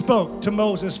God spoke to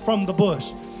Moses from the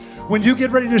bush. When you get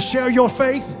ready to share your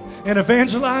faith and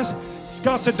evangelize,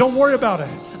 God said, don't worry about it.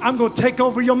 I'm going to take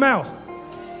over your mouth.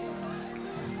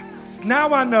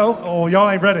 Now I know, oh, y'all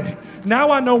ain't ready. Now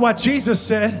I know what Jesus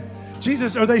said.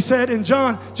 They said in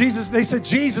John, they said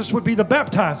Jesus would be the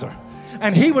baptizer.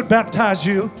 And he would baptize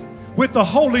you with the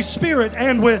Holy Spirit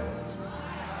and with.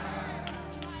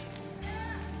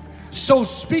 So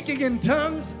speaking in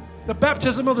tongues, the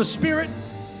baptism of the Spirit,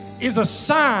 is a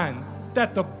sign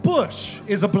that the bush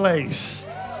is ablaze.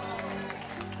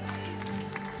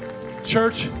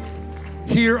 Church,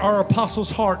 hear our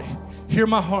apostles' heart. Hear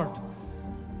my heart.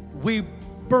 We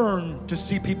burn to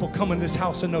see people come in this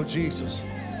house and know Jesus.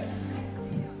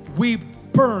 We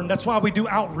burn. That's why we do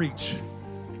outreach.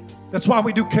 That's why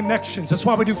we do connections. That's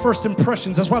why we do first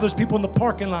impressions. That's why there's people in the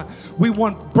parking lot. We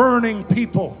want burning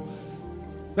people.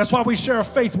 That's why we share our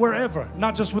faith wherever,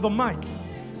 not just with a mic.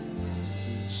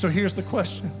 So here's the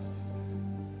question.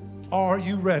 Are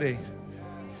you ready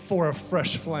for a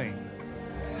fresh flame?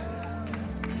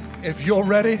 If you're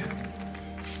ready,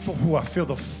 I feel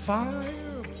the fire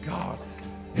of God.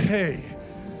 Hey,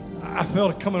 I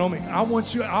felt it coming on me. I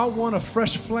want a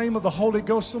fresh flame of the Holy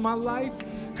Ghost in my life.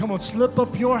 Come on, slip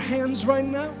up your hands right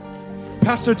now.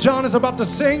 Pastor John is about to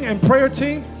sing, and prayer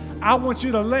team, I want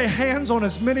you to lay hands on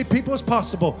as many people as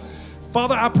possible.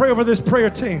 Father, I pray over this prayer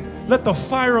team. Let the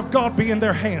fire of God be in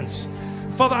their hands.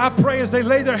 Father, I pray as they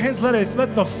lay their hands,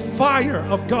 let the fire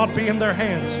of God be in their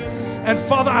hands. And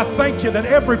Father, I thank you that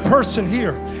every person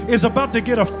here is about to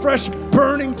get a fresh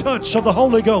burning touch of the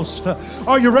Holy Ghost.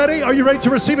 Are you ready? Are you ready to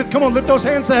receive it? Come on, lift those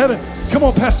hands to heaven. Come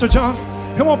on, Pastor John.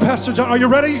 Come on, Pastor John. Are you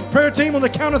ready? Prayer team, on the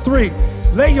count of 3.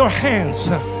 Lay your hands.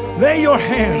 Lay your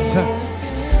hands.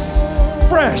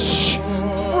 Fresh.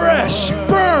 Fresh.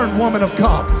 Burn, woman of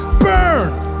God.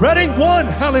 Burn. Ready? 1.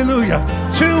 Hallelujah.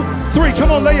 2, 3.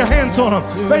 Come on, lay your hands on them.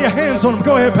 Lay your hands on them.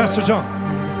 Go ahead, Pastor John.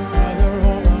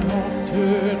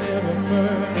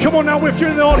 Come on now, if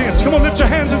you're in the audience, come on, lift your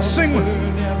hands and sing. Make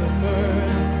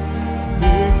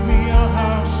me a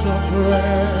house of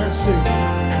prayer. Sing. The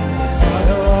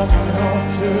fire on my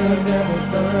altar never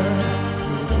burn.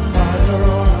 May the fire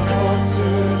on my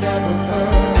altar never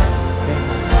burn. May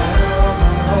the fire on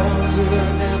my altar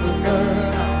never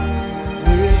burn.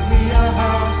 Make me a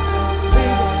house.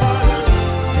 May the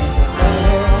fire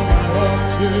on my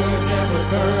altar never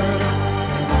burn.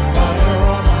 May the fire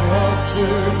on my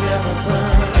altar never burn.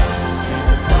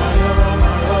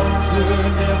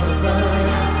 Never burn.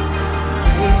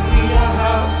 Make me a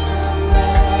house.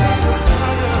 May the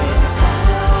fire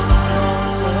on my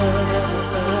altar never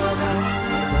burn.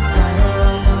 May the fire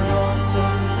on my altar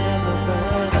never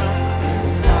burn. May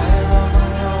the fire on my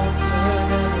altar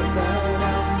never burn.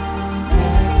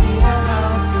 Make me a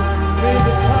house. May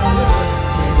the fire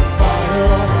on my altar never burn. May the fire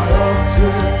on my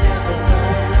altar never burn.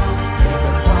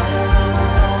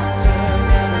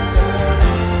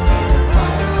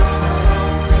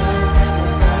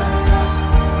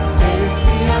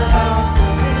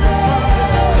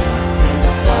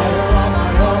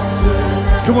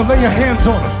 Come on, lay your hands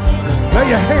on them. Lay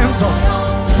your hands on them.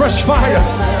 Fresh fire.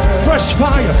 Fresh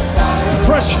fire.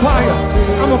 Fresh fire.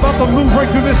 I'm about to move right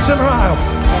through this center aisle.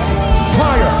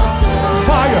 Fire.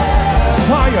 Fire.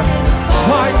 Fire.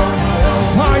 Fire.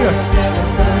 Fire.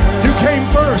 You came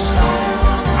first.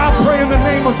 I pray in the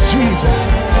name of Jesus.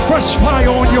 Fresh fire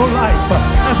on your life.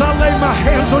 As I lay my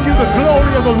hands on you, the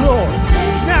glory of the Lord.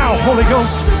 Now, Holy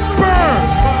Ghost, burn.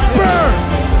 Burn.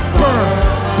 Burn.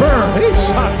 Burn. Hey,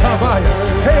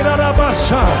 burn,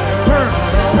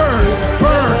 burn,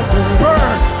 burn, burn,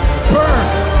 burn,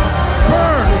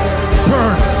 burn,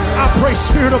 burn. I pray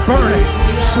spirit of burning,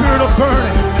 spirit of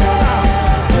burning.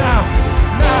 Now,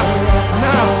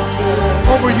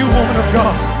 over you, woman of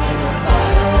God.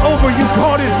 Over you,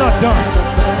 God is not done.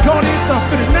 God is not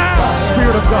finished. Now,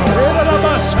 spirit of God.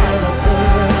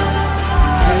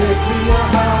 Make me a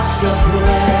house of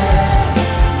prayer.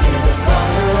 The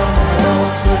fire on my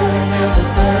altar never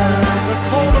burn. The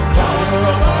coal of fire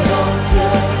on my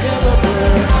altar never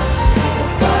burn. The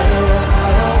fire on my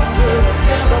altar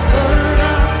never burn.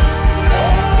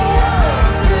 Make me a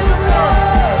house of prayer.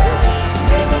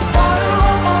 May the fire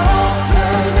on my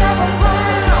altar never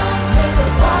burn. May the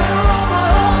fire on my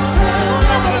altar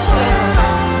never burn.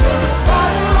 May the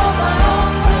fire on my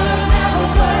altar never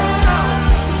burn.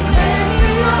 Make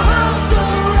me a house of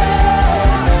prayer.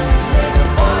 May the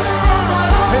fire on my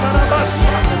altar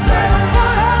never burn.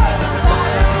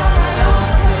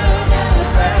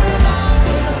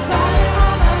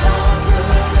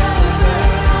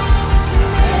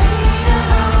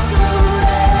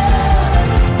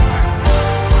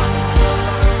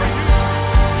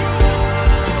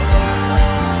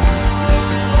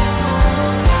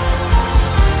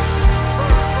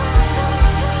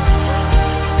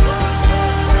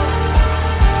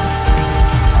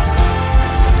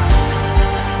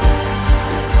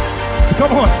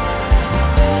 Come on.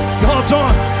 God's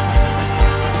on.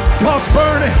 God's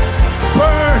burning.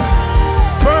 Burn.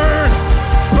 Burn.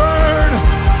 Burn.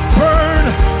 Burn.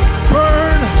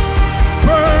 Burn.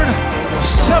 Burn.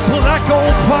 Sepulchre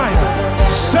on fire.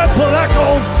 Sepulchre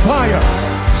on fire.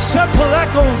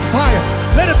 Sepulchre on fire.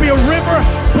 Let it be a river,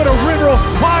 but a river of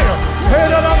fire.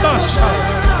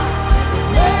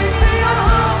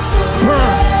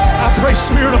 Burn. I pray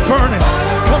spirit of burning.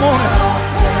 Come on.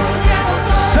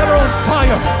 Set her on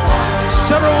fire.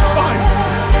 Set her on fire.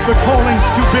 The calling's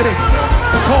too big.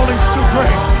 The calling's too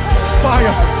great.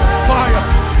 Fire. Fire.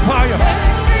 Fire.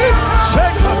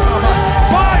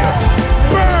 Fire.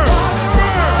 Burn.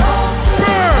 Burn.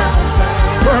 Burn.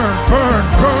 Burn.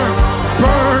 Burn.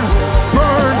 Burn.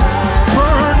 Burn.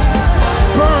 Burn.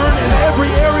 Burn in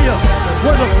every area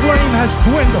where the flame has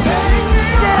dwindled.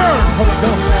 Burn. Burn, Holy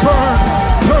Ghost, burn,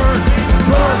 burn,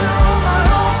 burn.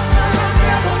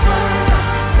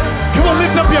 Come on,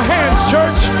 lift up your hands,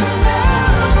 church.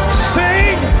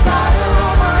 Sing.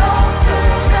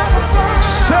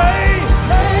 Say.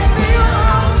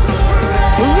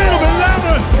 A little bit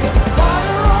louder.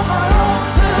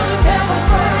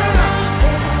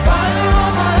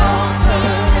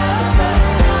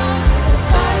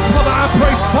 Father, I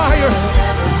pray fire,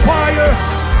 fire,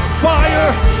 fire,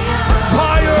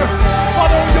 fire.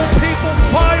 Father, on your people,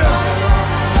 fire.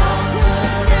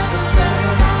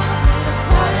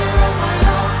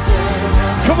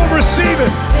 Come on, receive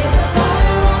it.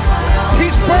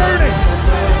 He's burning.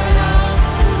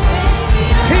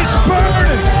 He's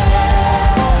burning.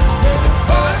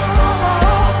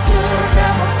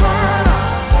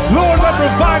 Lord, let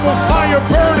revival fire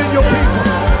burn in your people.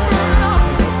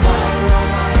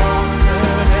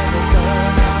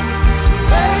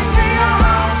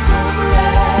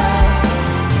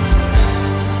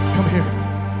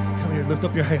 Come here, lift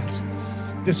up your hands.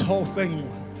 This whole thing,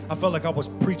 I felt like I was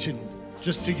preaching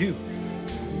just to you.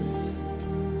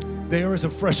 There is a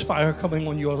fresh fire coming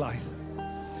on your life.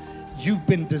 You've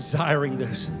been desiring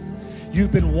this.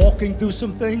 You've been walking through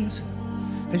some things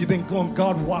and you've been going,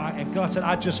 God, why? And God said,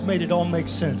 I just made it all make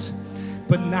sense.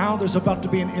 But now there's about to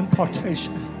be an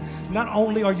impartation. Not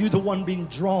only are you the one being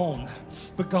drawn,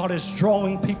 but God is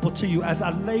drawing people to you. As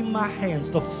I lay my hands,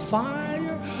 the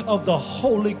fire of the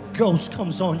Holy Ghost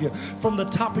comes on you from the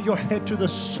top of your head to the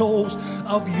soles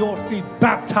of your feet.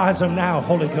 Baptize her now,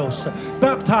 Holy Ghost.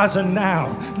 Baptize her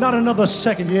now. Not another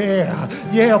second.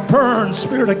 Yeah. Burn,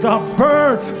 Spirit of God.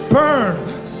 Burn, burn,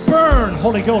 burn,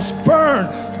 Holy Ghost. Burn,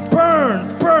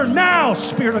 burn, burn now,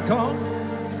 Spirit of God.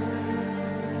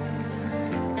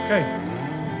 Okay.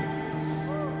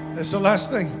 That's the last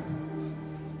thing.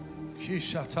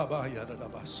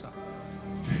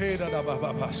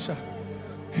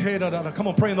 Come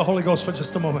on, pray in the Holy Ghost for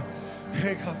just a moment.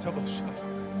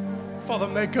 Father,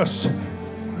 make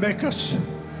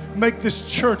this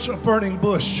church a burning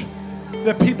bush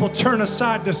that people turn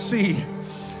aside to see.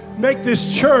 Make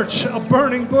this church a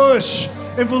burning bush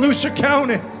in Volusia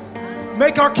County.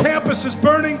 Make our campuses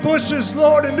burning bushes,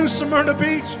 Lord, in New Smyrna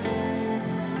Beach,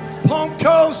 Palm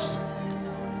Coast.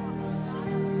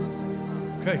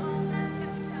 Okay.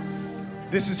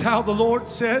 This is how the Lord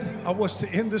said I was to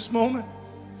end this moment.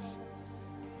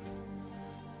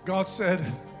 God said,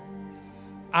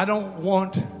 I don't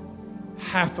want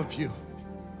half of you.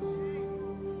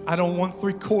 I don't want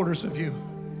 3/4 of you.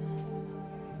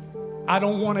 I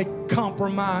don't want a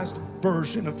compromised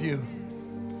version of you.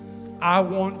 I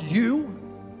want you,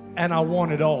 and I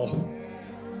want it all.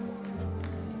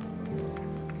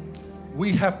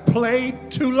 We have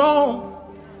played too long.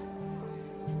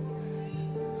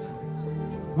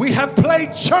 We have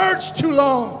played church too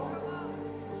long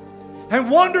and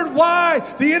wondered why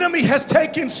the enemy has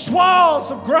taken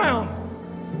swaths of ground.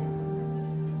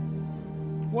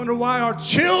 Wonder why our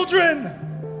children,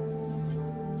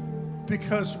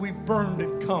 because we burned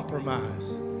in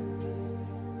compromise.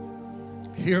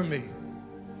 Hear me.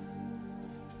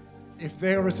 If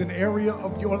there is an area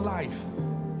of your life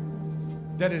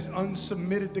that is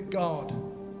unsubmitted to God,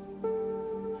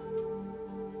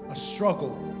 a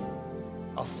struggle,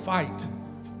 a fight,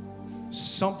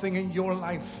 something in your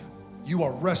life you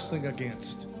are wrestling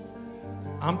against.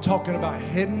 I'm talking about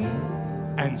hidden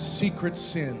and secret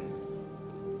sin.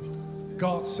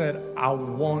 God said, I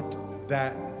want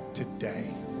that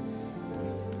today.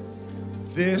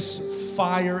 This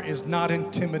fire is not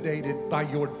intimidated by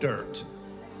your dirt.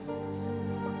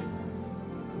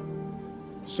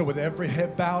 So with every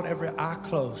head bowed, every eye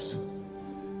closed,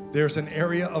 there's an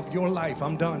area of your life.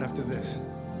 I'm done after this.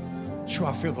 Sure,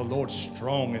 I feel the Lord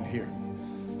strong in here.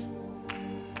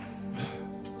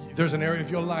 There's an area of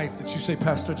your life that you say,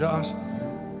 Pastor Josh,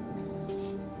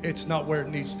 it's not where it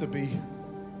needs to be.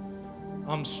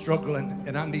 I'm struggling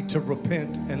and I need to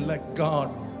repent and let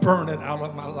God burn it out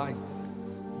of my life.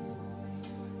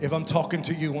 If I'm talking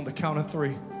to you on the count of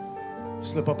 3,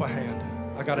 slip up a hand.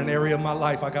 I got an area of my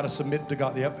life I got to submit to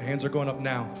God. Yep, hands are going up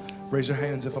now. Raise your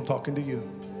hands if I'm talking to you.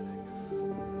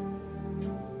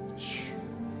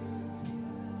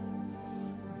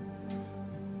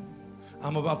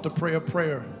 I'm about to pray a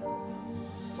prayer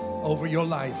over your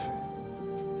life.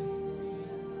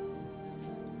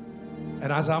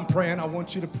 And as I'm praying, I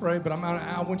want you to pray, but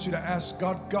I want you to ask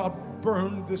God, God,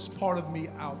 burn this part of me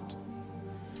out.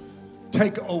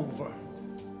 Take over.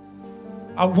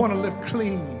 I want to live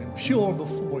clean and pure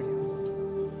before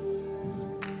you.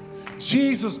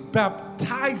 Jesus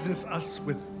baptizes us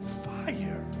with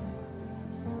fire.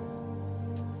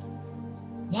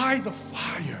 Why the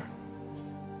fire?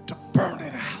 burn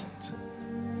it out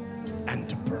and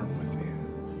to burn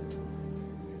within.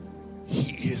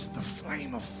 He is the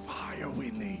flame of fire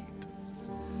we need.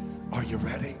 Are you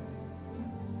ready?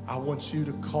 I want you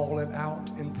to call it out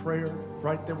in prayer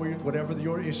right there, where whatever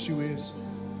your issue is,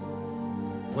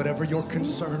 whatever your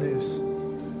concern is.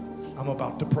 I'm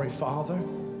about to pray. Father,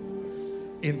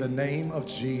 in the name of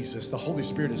Jesus, the Holy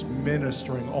Spirit is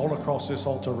ministering all across this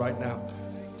altar right now.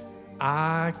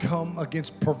 I come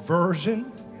against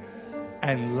perversion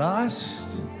and lust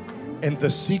and the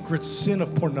secret sin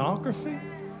of pornography.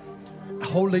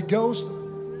 Holy Ghost,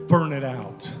 burn it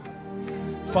out.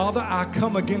 Father, I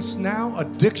come against now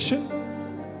addiction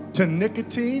to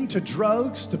nicotine, to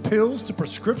drugs, to pills, to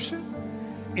prescription.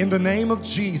 In the name of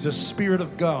Jesus, Spirit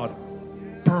of God,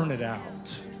 burn it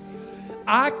out.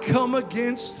 I come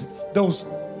against those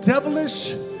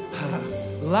devilish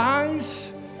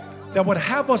lies that would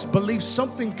have us believe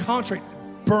something contrary.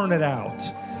 Burn it out.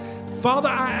 Father,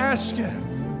 I ask you,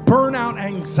 burn out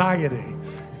anxiety,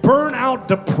 burn out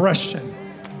depression,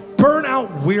 burn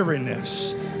out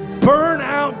weariness, burn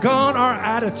out, God, our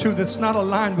attitude that's not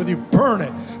aligned with you. Burn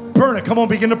it. Burn it. Come on,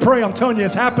 begin to pray. I'm telling you,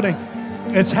 it's happening.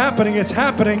 It's happening. It's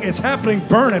happening. It's happening.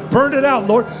 Burn it. Burn it out,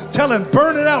 Lord. Tell him,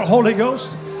 burn it out, Holy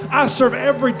Ghost. I serve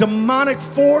every demonic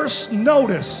force.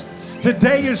 Notice,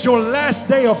 today is your last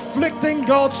day afflicting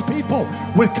God's people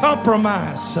with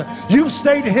compromise. You've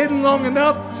stayed hidden long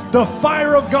enough. The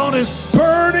fire of God is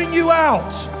burning you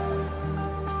out.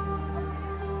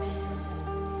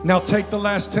 Now take the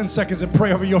last 10 seconds and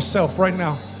pray over yourself right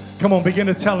now. Come on, begin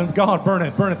to tell him, God, burn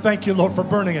it, burn it. Thank you, Lord, for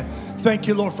burning it. Thank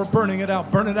you, Lord, for burning it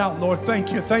out. Burn it out, Lord.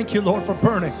 Thank you. Thank you, Lord, for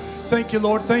burning. Thank you,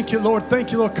 Lord. Thank you, Lord.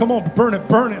 Thank you, Lord. Come on, burn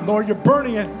it, Lord. You're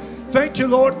burning it. Thank you,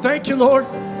 Lord. Thank you, Lord.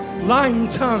 Lying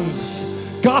tongues,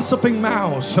 gossiping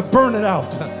mouths, burn it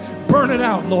out. Burn it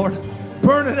out, Lord.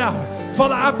 Burn it out.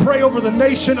 Father, I pray over the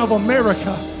nation of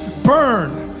America.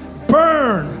 Burn,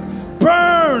 burn,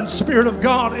 burn, Spirit of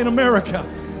God in America.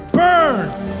 Burn,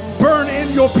 burn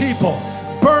in your people.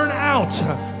 Burn out,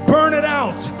 burn it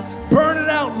out, burn it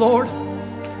out, Lord.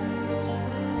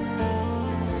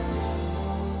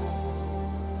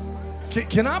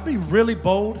 Can I be really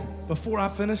bold before I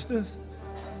finish this?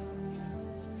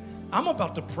 I'm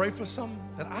about to pray for something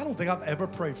that I don't think I've ever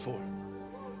prayed for.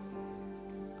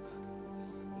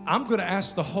 I'm going to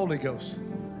ask the Holy Ghost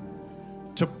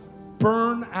to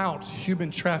burn out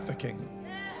human trafficking.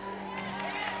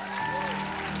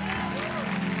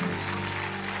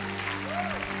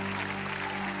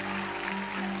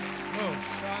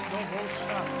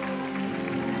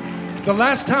 The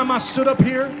last time I stood up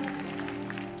here,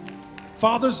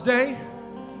 Father's Day,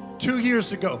 2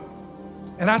 years ago,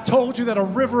 and I told you that a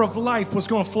river of life was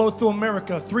going to flow through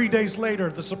America. 3 days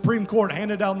later, the Supreme Court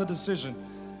handed down the decision.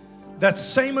 That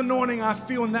same anointing I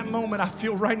feel in that moment, I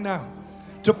feel right now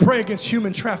to pray against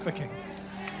human trafficking.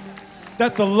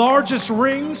 That the largest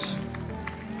rings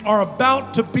are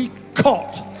about to be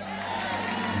caught.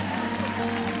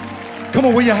 Come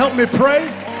on, will you help me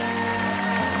pray?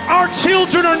 Our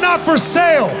children are not for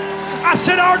sale. I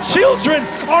said our children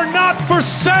are not for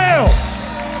sale.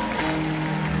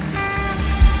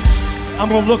 I'm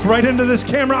going to look right into this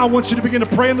camera. I want you to begin to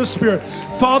pray in the Spirit.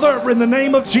 Father, in the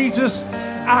name of Jesus,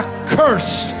 I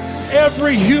curse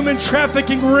every human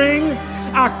trafficking ring.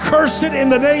 I curse it in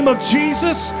the name of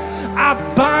Jesus. I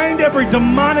bind every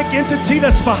demonic entity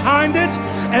that's behind it.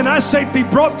 And I say, be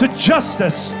brought to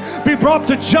justice. Be brought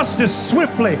to justice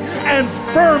swiftly and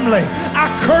firmly. I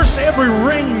curse every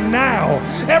ring now.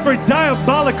 Every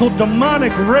diabolical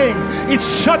demonic ring. It's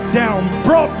shut down,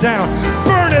 brought down.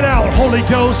 Burn it out, Holy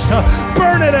Ghost.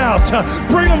 Burn it out.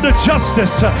 Bring them to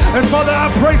justice. And Father, I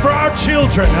pray for our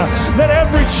children. That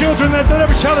every child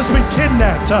has been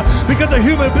kidnapped because of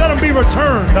human, let them be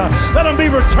returned. Let them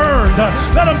be returned.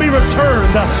 Let them be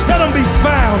returned. Let them be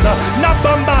found. Not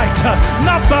by might,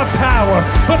 not by power,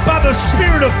 but by the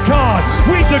Spirit of God.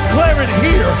 We declare it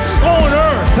here on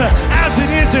earth as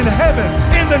it is in heaven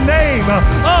in the name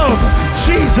of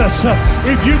Jesus.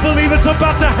 If you believe it's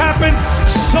about to happen,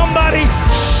 somebody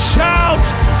shout,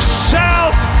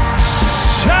 shout,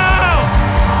 shout.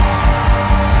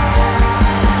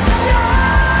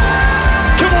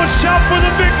 Come on, shout for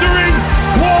the victory.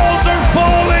 Walls are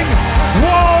falling.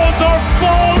 Walls are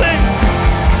falling.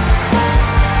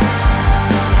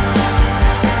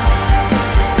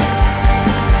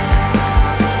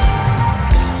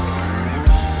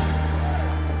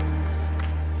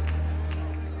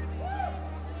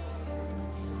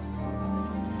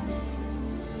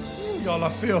 Y'all, I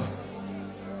feel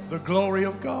the glory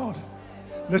of God.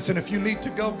 Listen, if you need to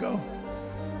go, go.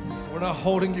 We're not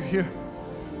holding you here,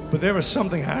 but there is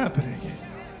something happening.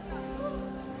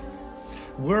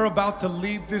 We're about to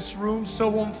leave this room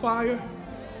so on fire.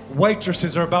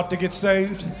 Waitresses are about to get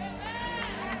saved.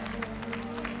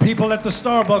 People at the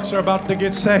Starbucks are about to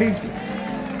get saved.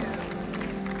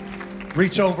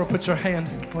 Reach over, put your hand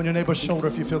on your neighbor's shoulder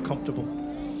if you feel comfortable.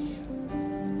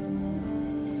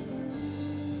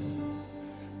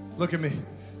 Look at me,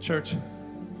 church.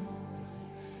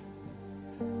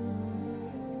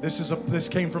 This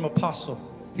came from Apostle.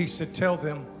 He said, tell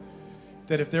them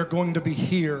that if they're going to be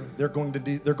here, they're going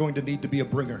to need to be a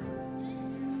bringer.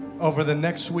 Over the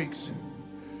next weeks,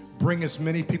 bring as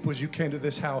many people as you can to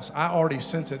this house. I already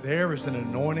sense it. There is an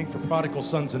anointing for prodigal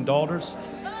sons and daughters,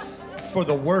 for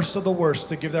the worst of the worst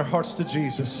to give their hearts to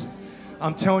Jesus.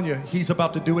 I'm telling you, he's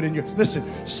about to do it in your... Listen,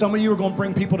 some of you are going to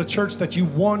bring people to church that you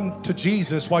won to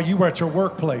Jesus while you were at your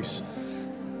workplace.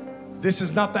 This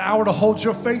is not the hour to hold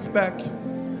your faith back.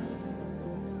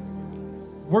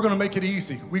 We're going to make it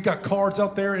easy. We've got cards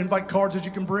out there, invite cards that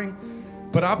you can bring.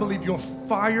 But I believe your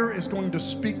fire is going to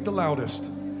speak the loudest.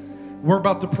 We're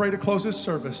about to pray to close this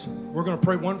service. We're going to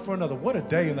pray one for another. What a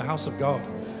day in the house of God.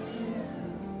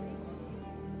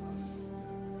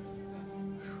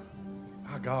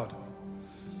 My God.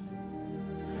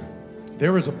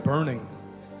 There is a burning.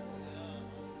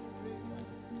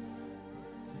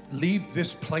 Leave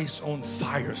this place on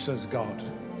fire, says God.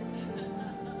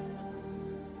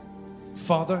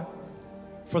 Father,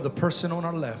 for the person on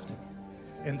our left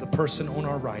and the person on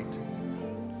our right,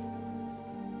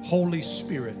 Holy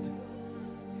Spirit,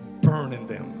 burn in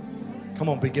them. Come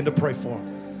on, begin to pray for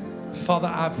them. Father,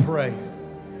 I pray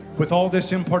with all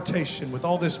this impartation, with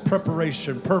all this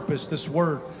preparation, purpose, this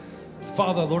word,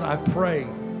 Father, Lord, I pray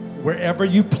wherever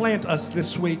you plant us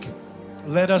this week,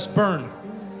 let us burn.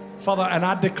 Father, and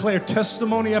I declare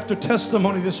testimony after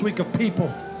testimony this week of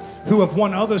people who have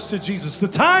won others to Jesus. The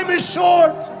time is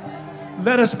short.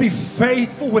 Let us be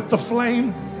faithful with the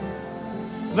flame.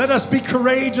 Let us be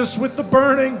courageous with the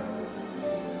burning.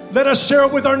 Let us share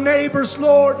it with our neighbors,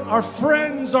 Lord, our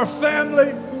friends, our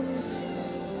family.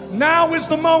 Now is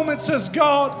the moment, says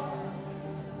God.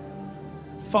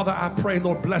 Father, I pray,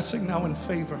 Lord, blessing now and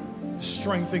favor,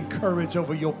 strength and courage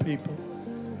over your people.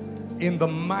 In the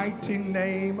mighty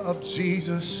name of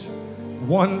Jesus,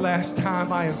 one last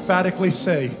time I emphatically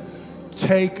say,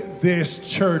 take this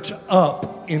church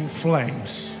up in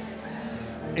flames.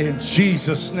 In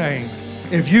Jesus' name.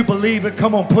 If you believe it,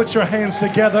 come on, put your hands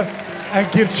together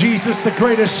and give Jesus the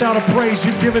greatest shout of praise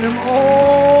you've given him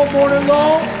all morning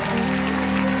long.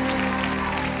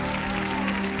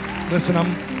 Listen,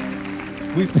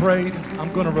 we've prayed.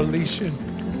 I'm going to release you.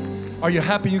 Are you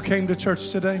happy you came to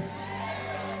church today?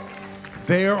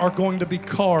 There are going to be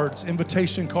cards,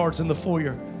 invitation cards in the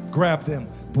foyer. Grab them.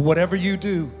 But whatever you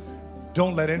do,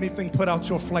 don't let anything put out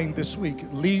your flame this week.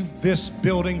 Leave this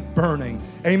building burning.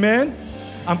 Amen?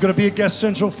 I'm going to be at Guest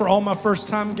Central for all my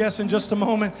first-time guests in just a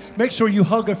moment. Make sure you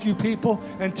hug a few people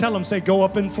and tell them, say, go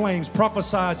up in flames.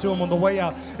 Prophesy to them on the way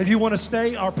out. If you want to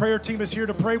stay, our prayer team is here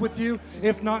to pray with you.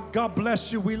 If not, God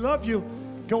bless you. We love you.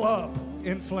 Go up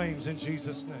in flames in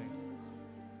Jesus' name.